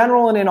in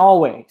general and in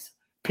all ways,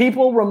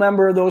 people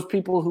remember those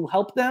people who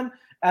helped them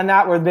and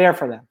that were there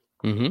for them.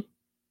 Mm-hmm.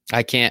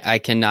 I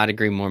cannot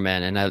agree more,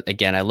 man. And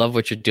I love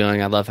what you're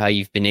doing. I love how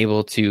you've been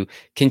able to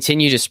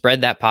continue to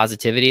spread that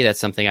positivity. That's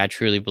something I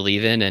truly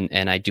believe in.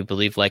 And I do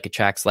believe like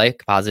attracts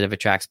like, positive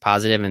attracts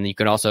positive. And you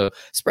can also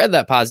spread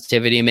that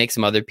positivity and make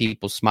some other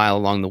people smile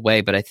along the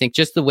way. But I think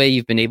just the way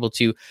you've been able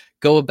to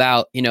go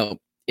about,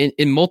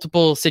 in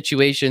multiple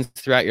situations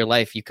throughout your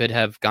life, you could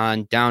have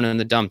gone down in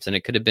the dumps and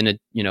it could have been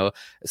a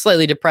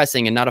slightly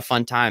depressing and not a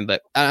fun time.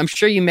 But I'm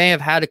sure you may have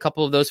had a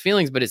couple of those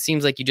feelings, but it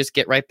seems like you just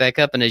get right back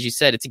up. And as you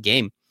said, it's a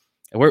game.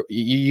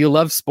 You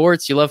love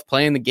sports, you love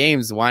playing the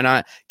games. Why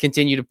not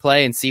continue to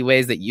play and see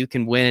ways that you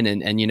can win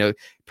and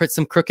put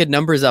some crooked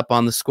numbers up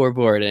on the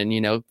scoreboard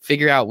and,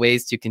 figure out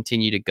ways to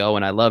continue to go.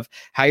 And I love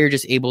how you're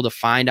just able to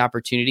find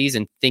opportunities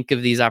and think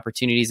of these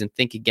opportunities and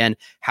think again,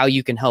 how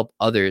you can help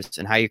others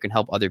and how you can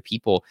help other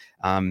people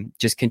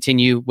just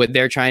continue what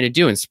they're trying to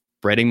do and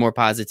spreading more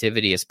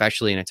positivity,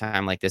 especially in a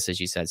time like this, as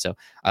you said. So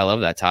I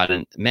love that, Todd.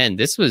 And man,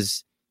 this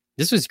was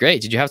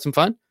great. Did you have some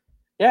fun?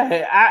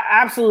 Yeah,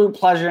 absolute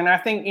pleasure. And I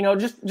think,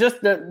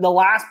 just the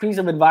last piece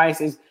of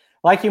advice is,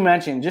 like you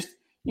mentioned, just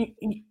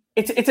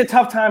it's a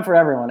tough time for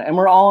everyone. And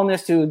we're all in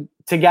this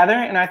together.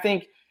 And I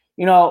think,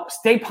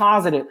 stay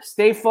positive,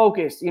 stay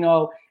focused.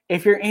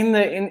 If you're in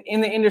the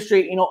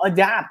industry,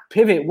 adapt,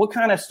 pivot. What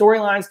kind of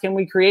storylines can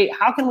we create?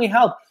 How can we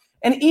help?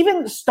 And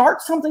even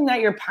start something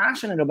that you're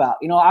passionate about.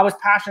 I was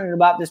passionate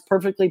about this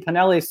Perfectly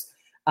Pinellas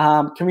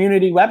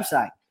community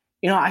website.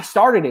 I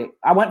started it.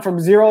 I went from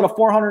 0 to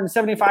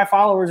 475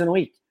 followers in a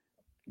week.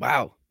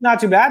 Wow. Not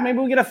too bad. Maybe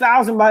we get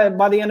 1,000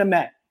 by the end of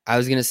May. I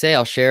was going to say,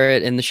 I'll share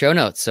it in the show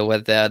notes. So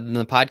when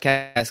the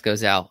podcast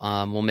goes out,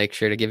 we'll make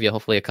sure to give you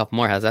hopefully a couple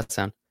more. How's that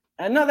sound?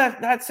 No,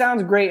 that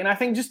sounds great. And I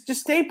think just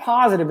stay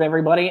positive,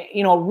 everybody.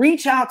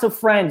 Reach out to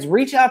friends,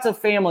 reach out to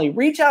family,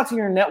 reach out to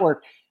your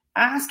network,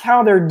 ask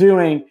how they're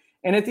doing.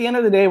 And at the end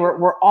of the day,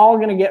 we're all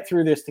going to get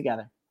through this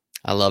together.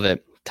 I love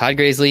it. Todd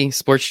Grasley,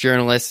 sports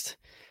journalist,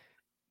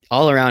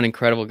 all around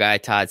incredible guy.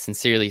 Todd,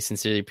 sincerely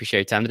appreciate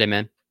your time today,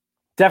 man.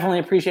 Definitely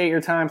appreciate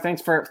your time.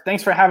 Thanks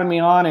for having me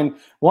on. And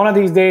one of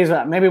these days,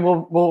 maybe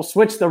we'll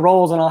switch the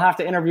roles and I'll have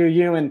to interview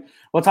you and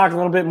we'll talk a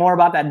little bit more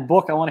about that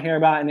book I want to hear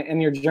about in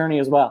your journey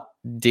as well.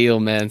 Deal,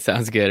 man.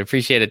 Sounds good.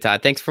 Appreciate it,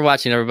 Todd. Thanks for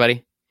watching,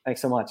 everybody.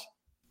 Thanks so much.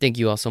 Thank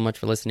you all so much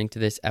for listening to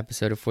this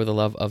episode of For the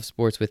Love of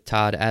Sports with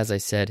Todd. As I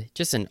said,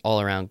 just an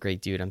all-around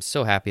great dude. I'm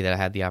so happy that I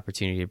had the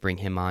opportunity to bring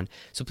him on.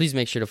 So please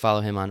make sure to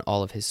follow him on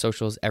all of his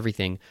socials.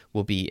 Everything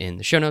will be in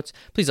the show notes.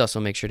 Please also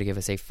make sure to give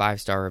us a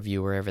 5-star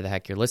review wherever the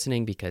heck you're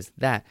listening, because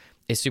that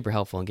is super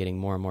helpful in getting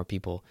more and more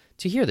people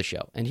to hear the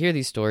show and hear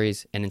these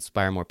stories and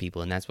inspire more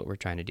people. And that's what we're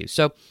trying to do.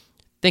 So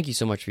thank you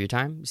so much for your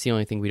time. It's the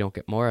only thing we don't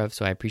get more of.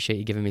 So I appreciate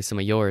you giving me some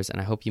of yours, and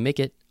I hope you make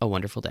it a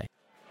wonderful day.